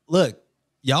 look,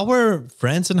 y'all were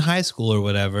friends in high school or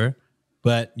whatever,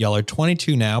 but y'all are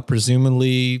 22 now,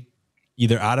 presumably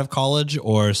either out of college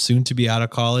or soon to be out of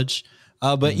college.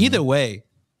 But either way,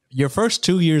 your first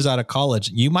 2 years out of college,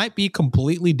 you might be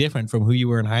completely different from who you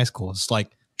were in high school. It's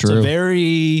like, it's a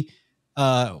very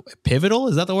pivotal.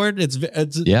 Is that the word? It's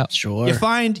yeah, sure. You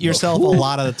find yourself a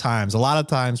lot of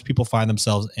times people find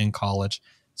themselves in college.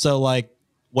 So like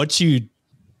what you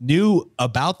knew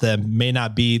about them may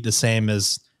not be the same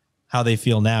as how they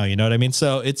feel now. You know what I mean?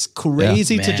 So it's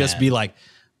crazy to just be like,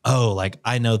 oh, like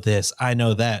I know this, I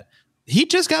know that. He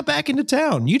just got back into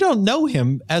town. You don't know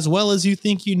him as well as you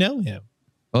think you know him.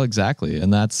 Well, exactly.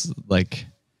 And that's like,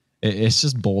 it's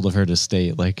just bold of her to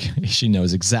state, like, she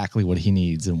knows exactly what he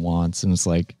needs and wants. And it's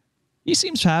like, he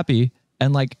seems happy.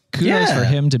 And like, kudos for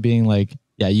him to being like,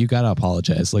 yeah, you got to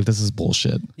apologize. Like, this is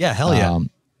bullshit. Yeah, hell yeah.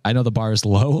 I know the bar is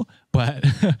low, but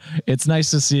it's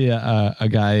nice to see a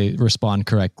guy respond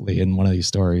correctly in one of these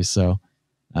stories. So,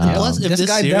 plus, if this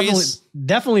guy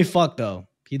definitely fucked though.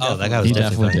 He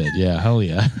definitely did. Yeah. Hell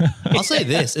yeah. I'll say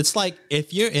this. It's like,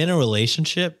 if you're in a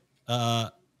relationship,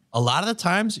 a lot of the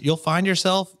times you'll find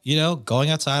yourself, you know, going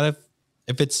outside of,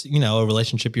 if it's, you know, a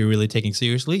relationship you're really taking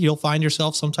seriously, you'll find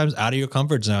yourself sometimes out of your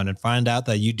comfort zone and find out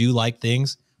that you do like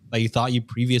things that you thought you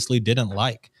previously didn't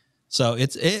like. So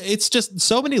it's just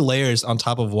so many layers on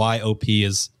top of why OP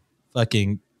is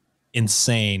fucking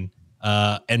insane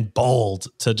and bold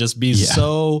to just be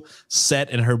so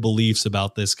set in her beliefs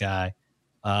about this guy.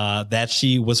 That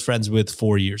she was friends with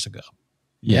 4 years ago.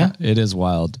 Yeah, it is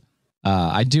wild.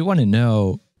 I do want to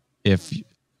know if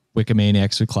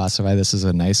Wikimaniacs would classify this as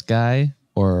a nice guy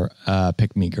or a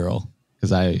pick-me girl,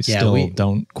 because I still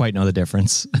don't quite know the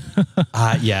difference.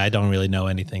 I don't really know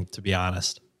anything, to be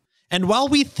honest. And while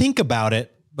we think about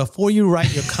it, before you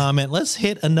write your comment, let's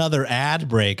hit another ad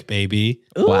break, baby.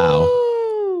 Wow.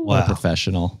 What a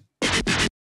professional.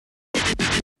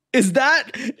 Is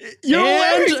that you're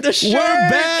wearing the shirt? We're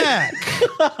back.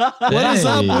 What is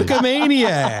up,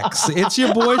 Wikimaniacs? It's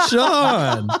your boy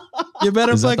Sean. You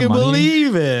better fucking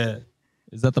believe it.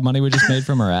 Is that the money we just made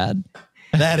from our ad?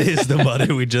 That is the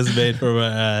money we just made from our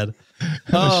ad.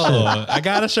 Oh, I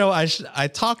gotta show. I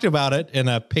talked about it in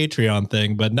a Patreon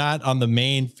thing, but not on the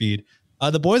main feed.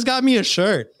 The boys got me a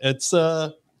shirt. It's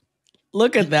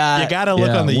Look at that. You got to look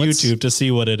on the YouTube to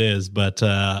see what it is. But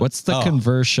what's the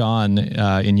conversion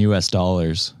in US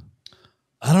dollars?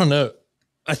 I don't know.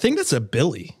 I think that's a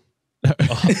billy.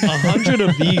 100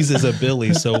 of these is a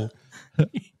billy. So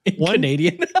one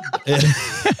Canadian.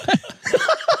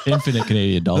 Infinite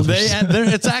Canadian dollars.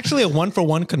 It's actually a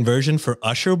 1-for-1 conversion for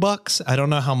Usher bucks. I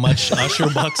don't know how much Usher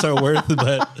bucks are worth,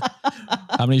 but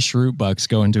how many Shroot bucks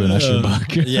go into an Usher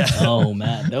buck? Yeah. Oh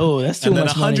man. Oh, that's too much. And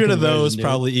then 100 of those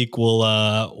probably equal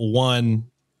one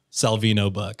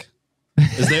Salvino buck.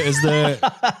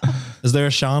 Is there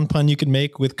a Sean pun you can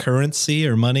make with currency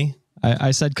or money?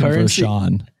 I said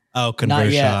conversion. Oh,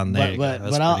 conversion.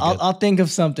 But I'll think of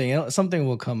something. Something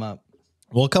will come up.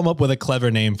 We'll come up with a clever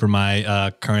name for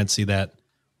my currency that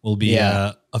will be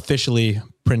officially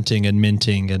printing and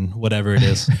minting and whatever it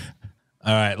is.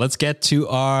 All right, let's get to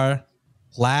our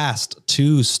last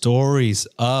 2 stories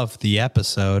of the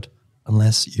episode.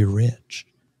 Unless you're rich.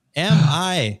 Am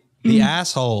I the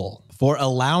asshole for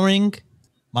allowing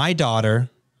my daughter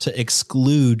to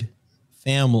exclude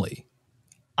family?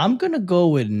 I'm going to go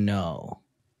with no.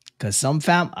 Because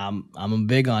I'm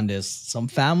big on this. Some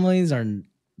families are,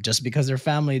 just because they're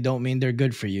family don't mean they're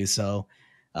good for you. So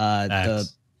the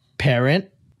parent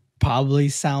probably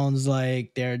sounds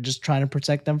like they're just trying to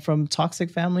protect them from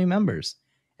toxic family members.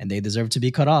 And they deserve to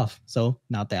be cut off. So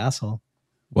not the asshole.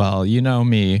 Well, you know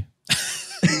me.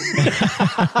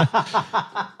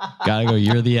 Gotta go.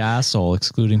 You're the asshole.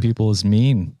 Excluding people is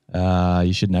mean.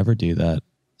 You should never do that.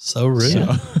 So rude.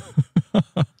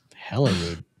 Hella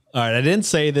rude. All right. I didn't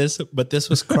say this, but this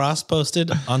was cross-posted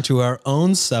onto our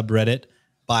own subreddit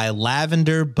by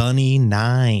Lavender Bunny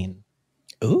 9.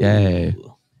 Ooh. Yay.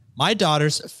 My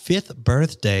daughter's 5th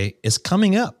birthday is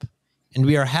coming up, and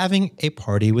we are having a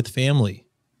party with family.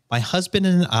 My husband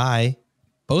and I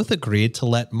both agreed to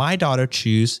let my daughter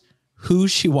choose who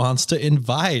she wants to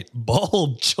invite.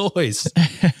 Bold choice.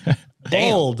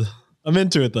 Bold. I'm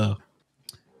into it, though.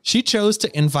 She chose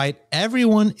to invite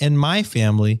everyone in my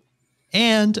family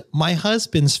and my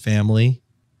husband's family,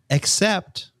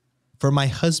 except for my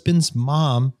husband's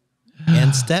mom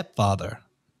and stepfather.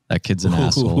 That kid's an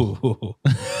asshole.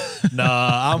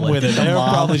 Nah, I'm with it. They're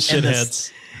probably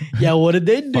shitheads. Yeah, what did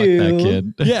they do? Fuck that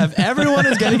kid. Yeah, if everyone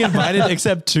is getting invited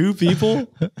except 2 people,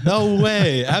 no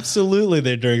way. Absolutely,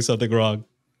 they're doing something wrong.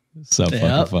 So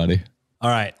fucking funny. All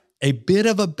right. A bit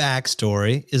of a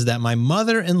backstory is that my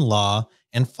mother-in-law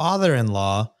and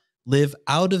father-in-law live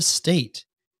out of state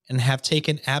and have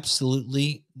taken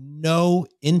absolutely no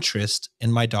interest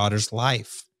in my daughter's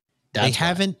life. They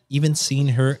haven't even seen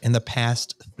her in the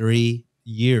past 3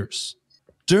 years.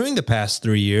 During the past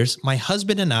 3 years, my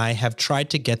husband and I have tried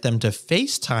to get them to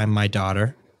FaceTime my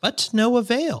daughter, but to no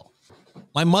avail.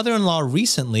 My mother-in-law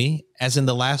recently, as in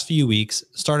the last few weeks,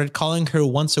 started calling her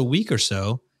once a week or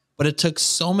so, but it took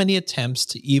so many attempts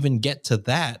to even get to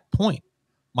that point.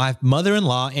 My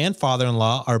mother-in-law and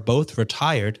father-in-law are both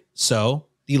retired, so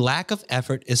the lack of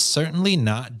effort is certainly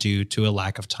not due to a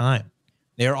lack of time.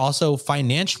 They are also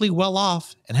financially well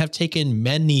off and have taken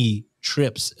many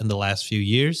trips in the last few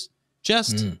years,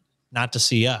 just not to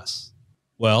see us.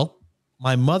 Well,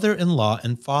 my mother-in-law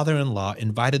and father-in-law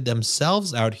invited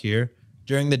themselves out here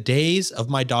during the days of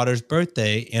my daughter's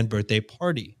birthday and birthday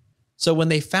party. So when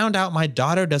they found out my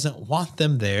daughter doesn't want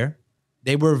them there,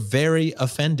 they were very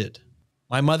offended.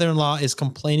 My mother-in-law is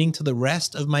complaining to the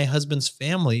rest of my husband's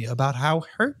family about how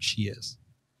hurt she is.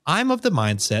 I'm of the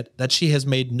mindset that she has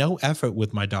made no effort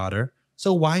with my daughter,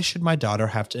 so why should my daughter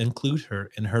have to include her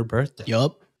in her birthday?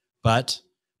 Yup. But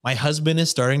my husband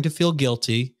is starting to feel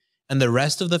guilty, and the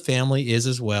rest of the family is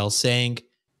as well, saying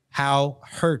how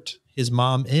hurt his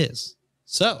mom is.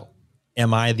 So,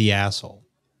 am I the asshole?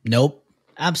 Nope.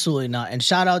 Absolutely not. And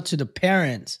shout out to the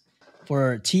parents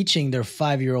for teaching their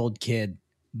 5-year-old kid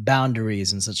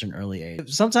boundaries in such an early age.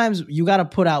 Sometimes you got to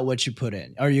put out what you put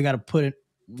in, or you got to put it,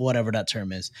 whatever that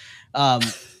term is.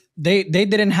 They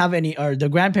didn't have any, or the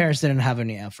grandparents didn't have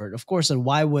any effort. Of course, and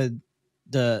why would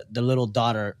the little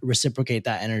daughter reciprocate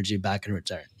that energy back in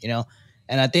return, you know?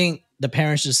 And I think the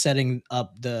parents just setting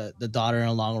up the daughter in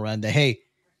a long run that, hey,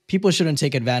 people shouldn't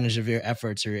take advantage of your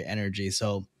efforts or your energy.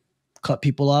 So cut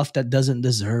people off that doesn't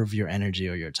deserve your energy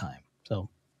or your time. So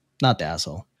not the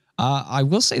asshole. I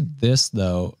will say this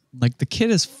though, like the kid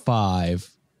is 5.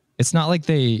 It's not like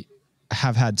they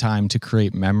have had time to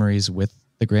create memories with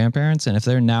the grandparents. And if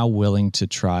they're now willing to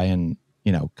try and,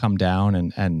 you know, come down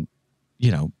and,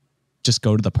 you know, just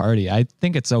go to the party, I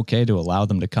think it's okay to allow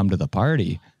them to come to the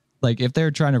party. Like if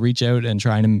they're trying to reach out and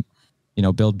trying to, you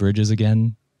know, build bridges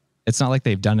again, it's not like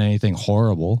they've done anything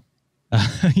horrible.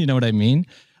 You know what I mean?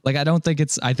 Like, I think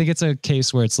it's a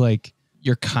case where it's like,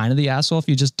 you're kind of the asshole if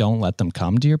you just don't let them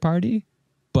come to your party.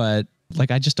 But like,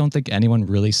 I just don't think anyone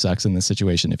really sucks in this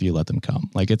situation if you let them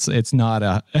come. Like it's not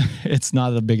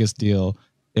the biggest deal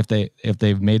if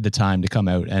they've made the time to come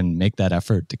out and make that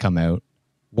effort to come out.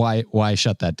 Why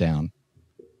shut that down?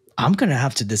 I'm going to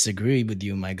have to disagree with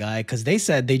you, my guy, because they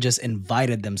said they just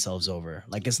invited themselves over.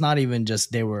 Like, it's not even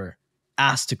just they were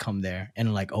asked to come there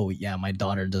and like, oh, yeah, my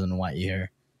daughter doesn't want you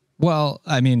here. Well,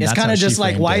 I mean, it's kind of just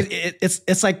like why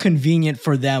it's like convenient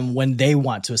for them when they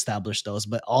want to establish those,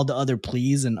 but all the other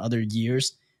pleas and other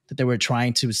years that they were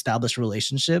trying to establish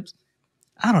relationships,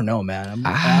 I don't know, man.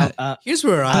 Here's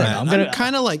where I'm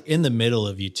kind of like in the middle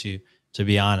of you two, to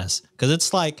be honest, because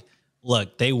it's like,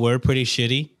 look, they were pretty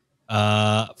shitty.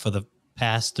 for the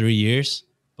past 3 years,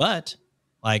 but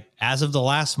like as of the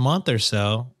last month or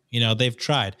so, they've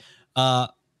tried. I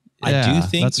do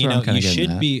think, you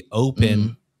should be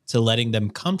open to letting them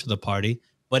come to the party.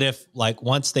 But if like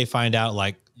once they find out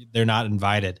like they're not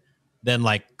invited, then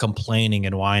like complaining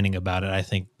and whining about it, I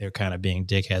think they're kind of being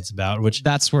dickheads about, which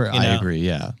that's where I agree.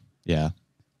 Yeah. Yeah.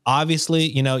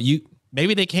 Obviously,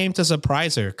 maybe they came to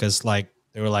surprise her because like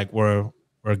they were like, we're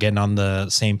getting on the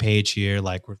same page here.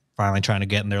 Like we're finally trying to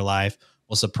get in their life.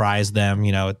 We'll surprise them.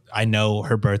 I know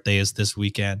her birthday is this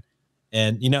weekend.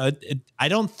 And, I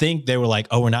don't think they were like,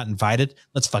 oh, we're not invited.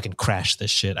 Let's fucking crash this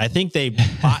shit. I think they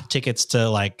bought tickets to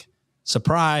like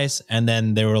surprise. And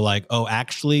then they were like, oh,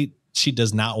 actually, she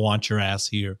does not want your ass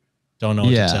here. Don't know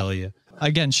what to tell you.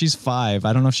 Again, she's 5.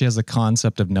 I don't know if she has the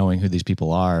concept of knowing who these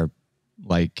people are.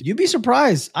 Like, you'd be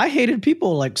surprised. I hated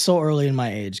people like so early in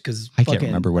my age because I can't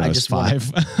remember when I was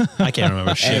 5. I can't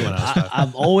remember shit when I was 5.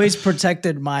 I've always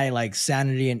protected my like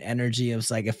sanity and energy. It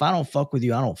was like, if I don't fuck with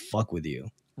you, I don't fuck with you.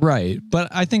 Right. But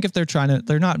I think if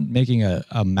they're not making a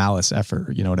malice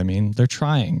effort, you know what I mean? They're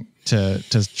trying to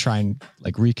try and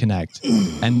like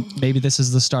reconnect. And maybe this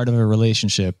is the start of a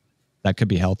relationship that could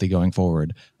be healthy going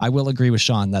forward. I will agree with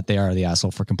Sean that they are the asshole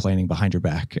for complaining behind your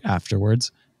back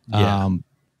afterwards. Yeah.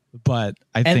 But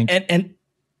I think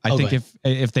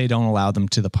if they don't allow them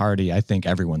to the party, I think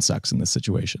everyone sucks in this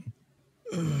situation.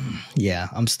 Yeah,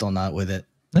 I'm still not with it.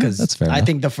 Because that's fair. I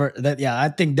think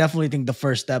definitely think the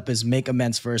first step is make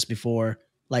amends first before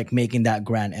like making that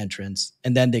grand entrance,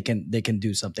 and then they can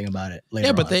do something about it later.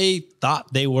 Yeah, but they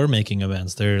thought they were making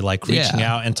amends. They're like reaching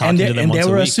out and talking to them and once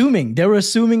they were a week. They were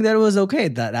assuming that it was okay.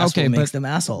 That's what makes them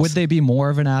assholes. Would they be more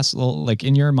of an asshole, like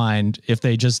in your mind, if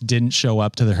they just didn't show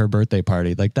up to her birthday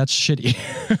party? Like that's shitty.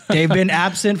 They've been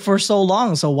absent for so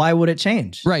long, so why would it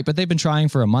change? Right, but they've been trying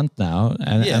for a month now,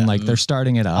 and like they're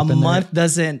starting it up. A month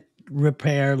doesn't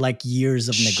repair like years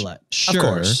of neglect. Sure. Of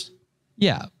course.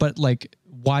 Yeah, but like,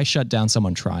 why shut down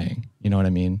someone trying? You know what I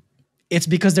mean? It's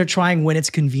because they're trying when it's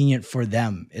convenient for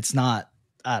them. It's not.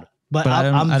 But I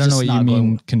don't know what you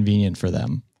mean convenient for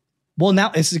them. Well,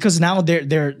 now it's because now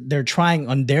they're trying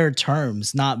on their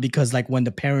terms, not because like when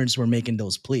the parents were making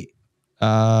those plea.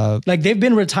 Like they've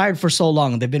been retired for so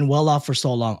long, they've been well off for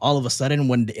so long. All of a sudden,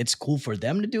 when it's cool for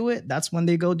them to do it, that's when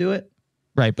they go do it.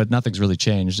 Right, but nothing's really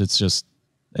changed.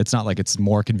 It's not like it's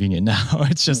more convenient now.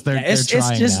 It's just they're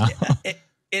trying now.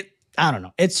 I don't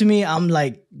know. It's to me, I'm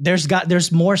like,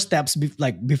 there's more steps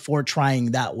before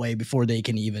trying that way before they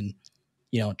can even,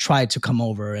 try to come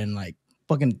over and like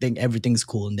fucking think everything's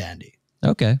cool and dandy.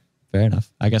 Okay, fair enough.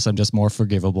 I guess I'm just more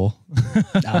forgivable.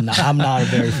 I'm not a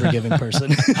very forgiving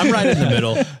person. I'm right in the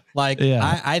middle. Like,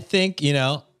 I think,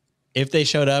 if they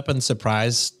showed up and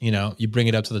surprised, you bring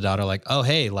it up to the daughter like, oh,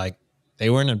 hey, like they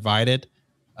weren't invited.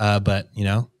 But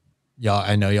y'all,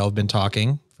 I know y'all have been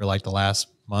talking for like the last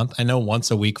month. I know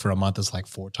once a week for a month is like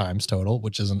 4 times total,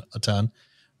 which isn't a ton,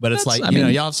 but it's like,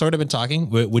 y'all have sort of been talking.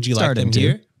 Would you like them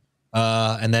here?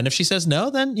 And then if she says no,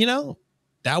 then,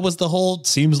 that was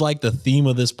seems like the theme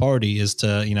of this party is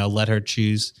to, let her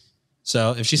choose.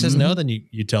 So if she says no, then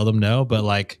you tell them no. But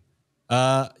like,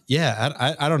 I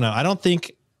don't know. I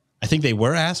think they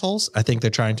were assholes. I think they're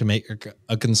trying to make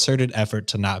a concerted effort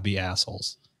to not be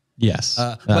assholes. Yes.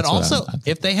 But also,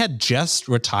 if they had just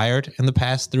retired in the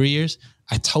past 3 years,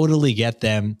 I totally get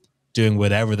them doing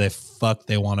whatever the fuck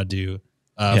they want to do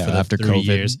for the after 3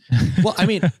 years. Well, I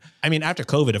mean, after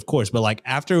COVID, of course, but like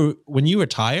when you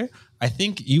retire, I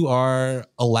think you are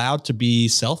allowed to be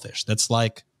selfish. That's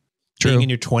like being in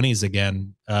your 20s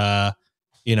again.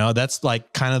 That's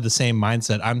like kind of the same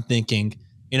mindset. I'm thinking,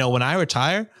 when I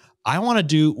retire, I want to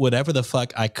do whatever the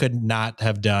fuck I could not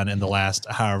have done in the last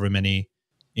however many.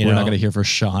 We're not going to hear for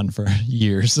Sean for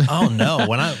years. Oh no.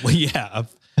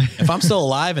 If I'm still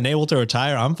alive and able to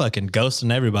retire, I'm fucking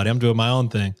ghosting everybody. I'm doing my own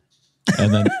thing.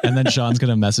 And then Sean's going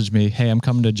to message me, hey, I'm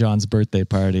coming to John's birthday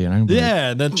party. And I'm like,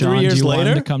 and then John, 3 years do you later want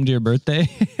him to come to your birthday?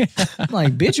 I'm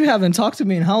like, bitch, you haven't talked to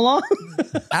me in how long?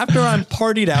 After I'm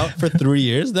partied out for 3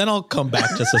 years, then I'll come back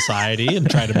to society and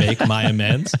try to make my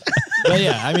amends. But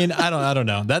yeah, I mean, I don't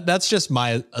know. That's just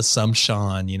my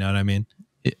assumption. You know what I mean?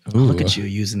 Look at you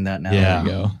using that now. Yeah.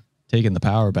 There you go. Taking the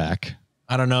power back.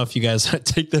 I don't know if you guys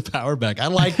take the power back. I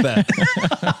like that.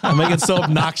 I make it so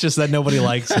obnoxious that nobody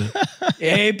likes it.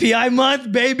 API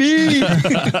month, baby.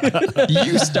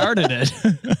 You started it.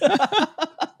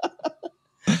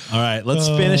 All right, let's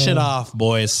finish it off,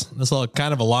 boys. This is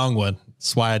kind of a long one.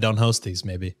 That's why I don't host these,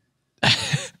 maybe. All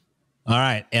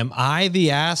right. Am I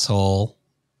the asshole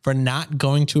for not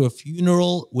going to a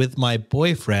funeral with my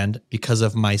boyfriend because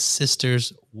of my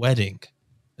sister's wedding?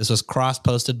 This was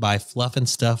cross-posted by Fluff and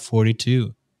Stuff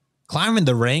 42. climbing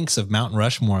the ranks of Mount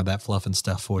Rushmore, that fluff and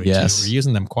stuff for you. Yes. We're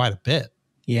using them quite a bit.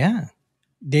 Yeah.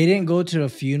 They didn't go to a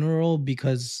funeral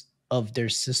because of their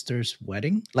sister's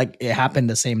wedding. Like it happened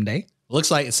the same day.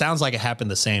 It sounds like it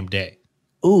happened the same day.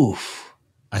 Oof.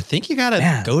 I think you got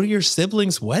to go to your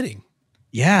sibling's wedding.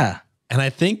 Yeah. And I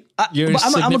think your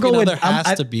significant other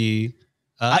has to be.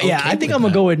 I think I'm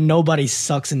going to go with nobody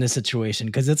sucks in this situation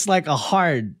because it's like a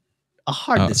hard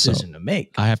decision to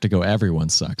make. I have to go everyone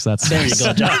sucks. That's there you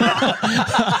go, John.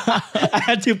 I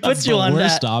had to put you on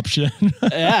worst that. option.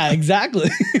 Yeah, exactly.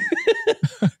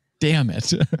 Damn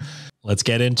it. Let's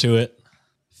get into it.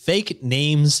 Fake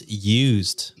names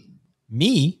used.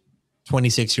 Me,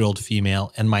 26-year-old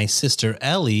female, and my sister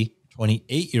Ellie,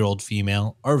 28-year-old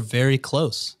female, are very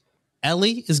close.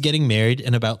 Ellie is getting married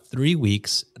in about 3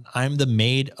 weeks, and I'm the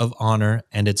maid of honor,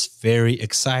 and it's very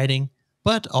exciting,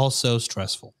 but also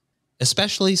stressful.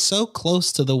 Especially so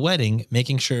close to the wedding,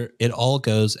 making sure it all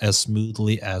goes as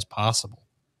smoothly as possible.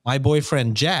 My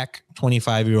boyfriend Jack,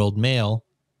 25-year-old male,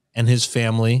 and his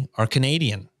family are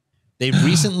Canadian. They've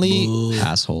recently...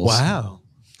 assholes. Wow.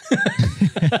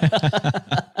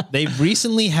 They've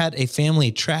recently had a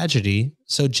family tragedy,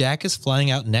 so Jack is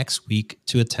flying out next week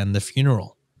to attend the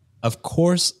funeral. Of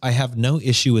course, I have no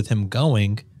issue with him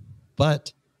going,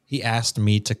 but he asked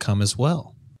me to come as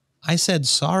well. I said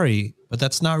sorry, but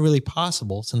that's not really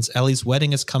possible since Ellie's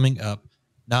wedding is coming up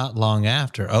not long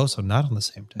after. Oh, so not on the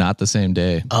same day. Not the same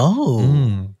day.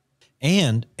 Oh.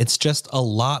 And it's just a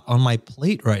lot on my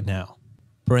plate right now.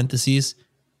 Parentheses.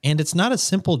 And it's not a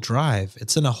simple drive.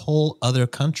 It's in a whole other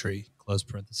country. Close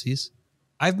parentheses.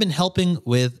 I've been helping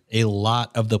with a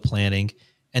lot of the planning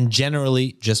and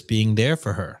generally just being there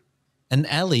for her. And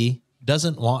Ellie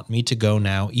doesn't want me to go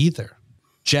now either.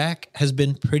 Jack has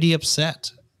been pretty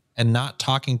upset and not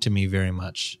talking to me very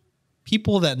much.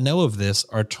 People that know of this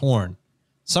are torn.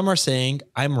 Some are saying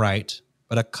I'm right,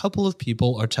 but a couple of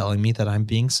people are telling me that I'm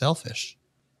being selfish.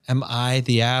 Am I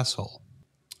the asshole?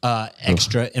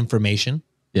 Extra information.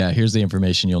 Yeah, here's the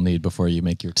information you'll need before you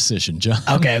make your decision, John.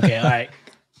 Okay, all right.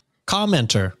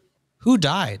 Commenter. Who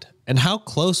died and how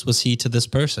close was he to this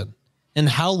person? And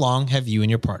how long have you and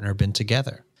your partner been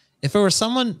together? If it were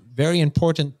someone very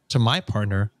important to my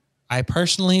partner, I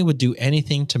personally would do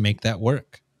anything to make that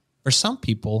work. For some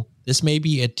people, this may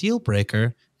be a deal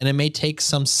breaker and it may take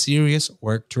some serious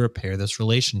work to repair this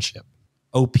relationship.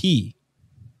 OP.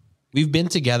 We've been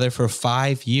together for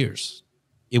 5 years.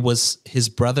 It was his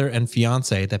brother and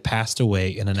fiance that passed away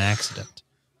in an accident.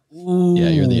 Ooh. Yeah,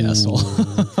 you're the asshole.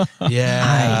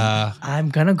 Yeah. I'm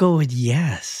going to go with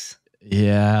yes.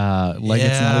 Yeah. It's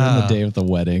not even the day of the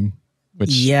wedding, which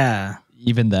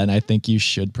even then I think you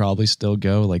should probably still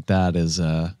go. Like that is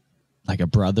like a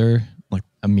brother, like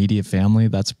immediate family.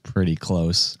 That's pretty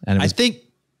close. And I think,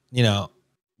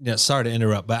 sorry to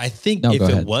interrupt, but I think if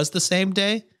it was the same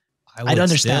day, I would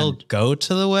still go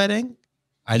to the wedding.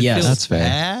 I'd feel that's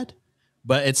bad, fair.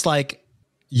 But it's like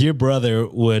your brother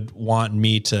would want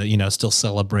me to, still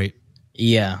celebrate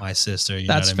my sister.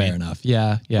 That's fair enough.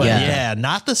 Yeah. But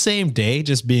not the same day,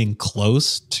 just being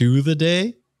close to the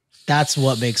day. That's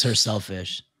what makes her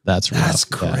selfish. That's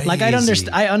crazy. Like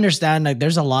I understand like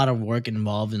there's a lot of work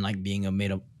involved in like being a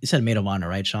maid of, you said maid of honor,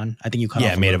 right, Sean? I think you cut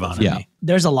off maid of honor. Yeah.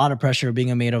 There's a lot of pressure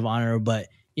being a maid of honor, but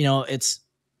it's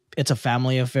a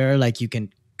family affair. Like you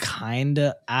can kind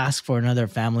of ask for another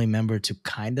family member to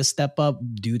kind of step up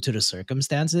due to the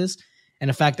circumstances. And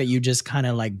the fact that you just kind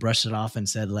of like brushed it off and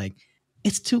said like,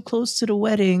 it's too close to the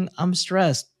wedding. I'm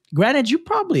stressed. Granted, you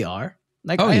probably are.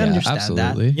 Like, I understand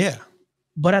absolutely. that. Yeah.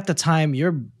 But at the time,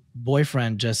 your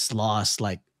boyfriend just lost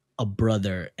like a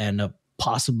brother and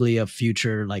possibly a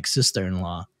future like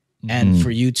sister-in-law. And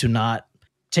for you to not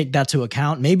take that to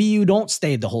account, maybe you don't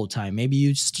stay the whole time. Maybe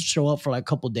you just show up for like a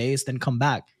couple days, then come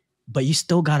back. But you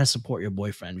still got to support your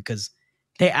boyfriend because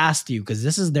they asked you, because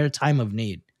this is their time of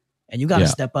need. And you got to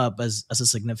step up as a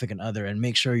significant other and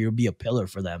make sure you'll be a pillar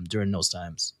for them during those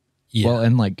times. Yeah. Well,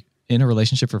 and like in a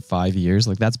relationship for 5 years,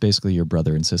 like that's basically your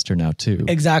brother and sister now too.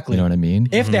 Exactly. You know what I mean?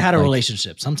 If they had a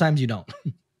relationship, sometimes you don't.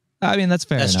 I mean, that's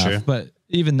fair enough. True. But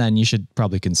even then you should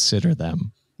probably consider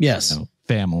them. Yes.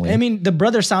 Family. I mean, the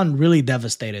brothers sound really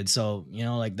devastated. So,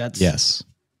 like that's,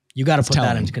 you got to put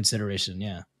that into consideration.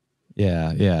 Yeah.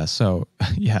 Yeah. So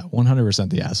 100%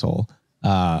 the asshole.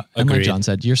 And like John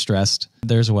said, you're stressed.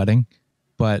 There's a wedding,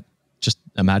 but just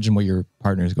imagine what your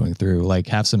partner is going through. Like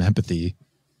have some empathy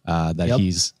that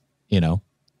he's,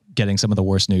 getting some of the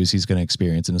worst news he's going to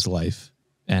experience in his life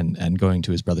and going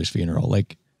to his brother's funeral.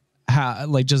 Like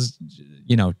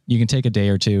you can take a day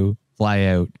or two, fly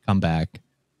out, come back,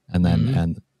 and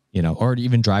then, or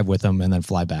even drive with him and then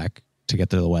fly back to get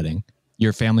to the wedding.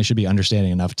 your family should be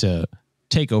understanding enough to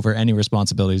take over any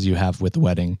responsibilities you have with the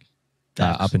wedding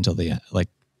up until the end, like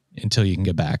until you can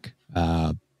get back.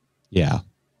 Yeah.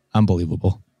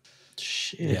 Unbelievable.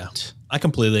 Shit. Yeah. I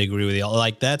completely agree with you.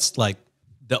 Like that's like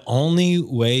the only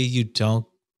way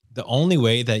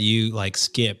that you like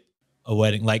skip a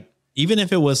wedding, like even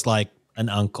if it was like an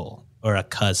uncle or a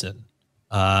cousin,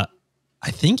 I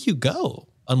think you go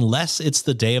unless it's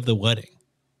the day of the wedding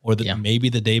or maybe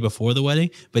the day before the wedding.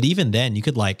 But even then you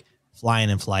could like fly in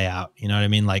and fly out. You know what I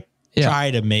mean? Like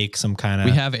try to make some kind of.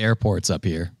 We have airports up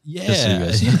here. Yeah. So you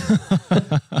guys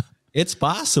know. It's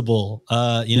possible.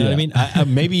 You know what I mean?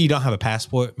 Maybe you don't have a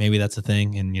passport. Maybe that's a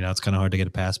thing. And, you know, it's kind of hard to get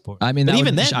a passport. I mean, but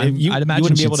even then, you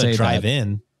wouldn't be able to drive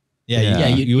in. Yeah,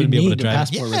 you wouldn't be able to drive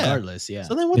passport regardless. Yeah.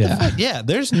 So then what the fuck? Yeah,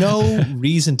 there's no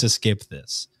reason to skip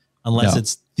this unless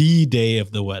it's the day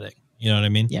of the wedding. You know what I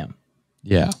mean? Yeah.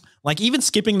 Yeah. Like even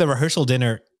skipping the rehearsal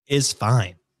dinner is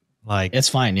fine. Like it's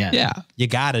fine. Yeah. Yeah. You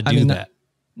got to do that.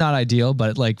 Not ideal,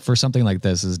 but like for something like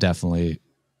this is definitely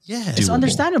it's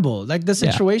understandable. Like the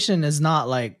situation is not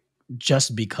like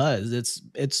just because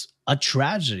it's a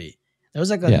tragedy. There was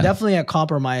like definitely a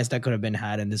compromise that could have been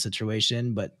had in this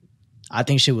situation, but I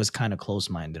think she was kind of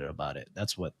close-minded about it.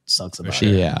 That's what sucks about it.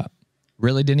 Yeah.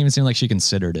 Really didn't even seem like she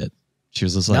considered it. She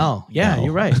was just like, no,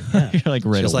 you're right. Yeah. You're like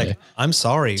right She was away. like, I'm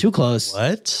sorry. Too close.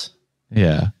 What?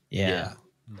 Yeah. Yeah.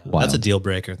 No, that's a deal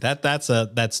breaker. That's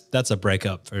a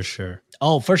breakup for sure.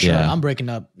 Oh, for sure. Yeah. I'm breaking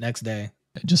up next day.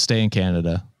 Just stay in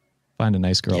Canada. Find a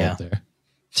nice girl up there.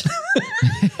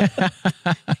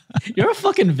 You're a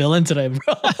fucking villain today,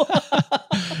 bro.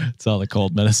 It's all the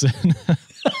cold medicine.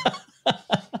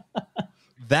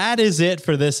 That is it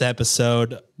for this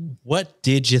episode. What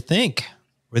did you think?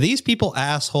 Were these people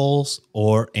assholes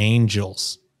or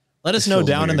angels? Let us know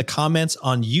down in the comments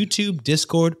on YouTube,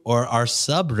 Discord, or our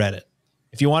subreddit.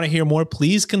 If you want to hear more,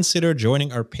 please consider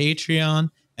joining our Patreon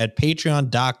at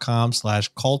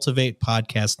patreon.com/Cultivate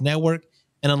Podcast Network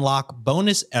and unlock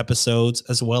bonus episodes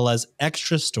as well as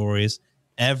extra stories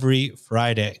every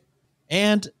Friday.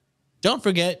 And don't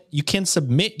forget, you can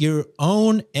submit your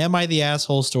own Am I the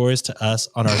Asshole stories to us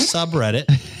on our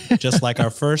subreddit, just like our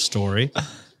first story.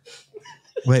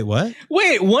 Wait, what?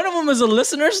 Wait, one of them is a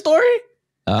listener story?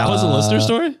 That was a listener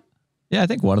story? Yeah, I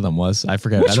think one of them was. I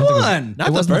forget. Which one?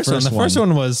 Not the first one. The first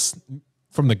one was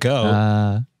from the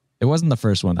go. It wasn't the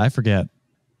first one. I forget.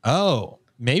 Oh,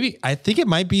 maybe. I think it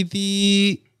might be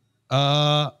the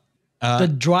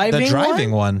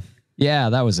driving one. Yeah,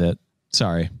 that was it.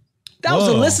 Sorry. That was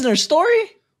a listener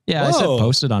story? Yeah, I said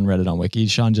posted on Reddit on Wiki.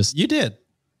 Sean just You did.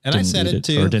 And I said it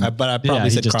too. But I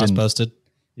probably said cross-posted.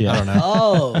 Yeah. I don't know.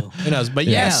 Oh. Who knows? But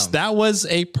yes, that was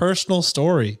a personal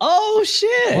story. Oh,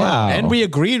 shit. Wow. And we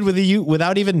agreed with you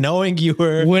without even knowing you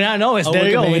were. When I know it's there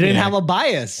you go. We didn't have a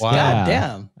bias. Wow. God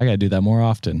damn. I got to do that more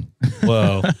often.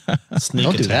 Whoa. Sneak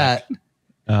Don't attack. do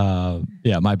that.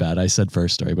 Yeah, my bad. I said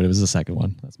first story, but it was the second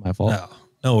one. That's my fault.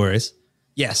 No worries.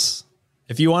 Yes.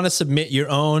 If you want to submit your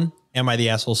own Am I the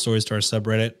Asshole stories to our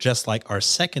subreddit, just like our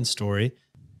second story,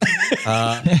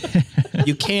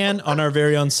 you can on our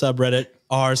very own subreddit,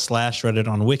 r/Reddit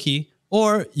on Wiki,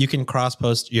 or you can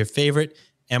cross-post your favorite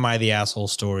Am I the Asshole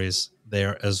stories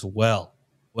there as well.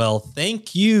 Well,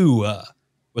 thank you,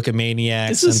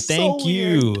 Wikimaniacs, and thank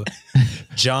you,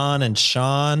 John and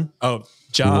Sean. Oh,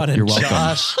 John and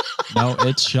Josh. No,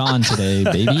 it's Sean today,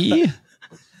 baby.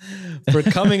 For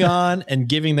coming on and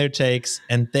giving their takes.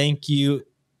 And thank you.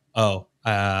 Thank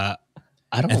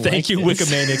you,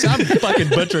 Wikimaniacs. I'm fucking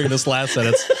butchering this last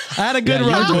sentence. I had a good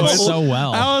run, doing boys. so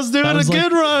well. I was doing a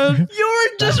good run. You were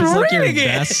just reading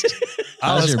it.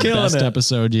 That was your best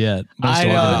episode yet. Most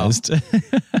organized.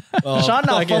 Well, Sean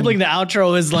not fumbling the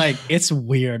outro is like, it's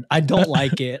weird. I don't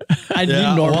like it. I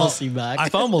need normalcy back. I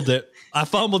fumbled it. I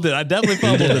definitely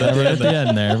fumbled it right at the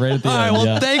end there. Right at the end. All right.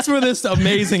 Well, thanks for this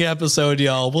amazing episode,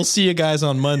 y'all. We'll see you guys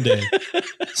on Monday.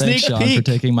 Thanks, Sean, for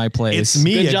taking my place. It's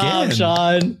me again. Good job,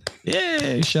 Sean.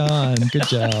 Yay, Sean. Good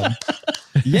job.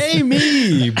 Yay,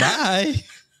 me. Bye.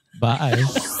 Bye.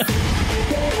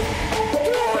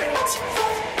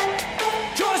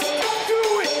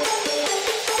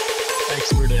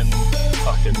 Expert in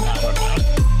fucking, I don't know.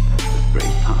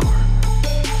 Great power.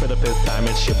 For the fifth time,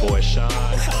 it's your boy, Sean.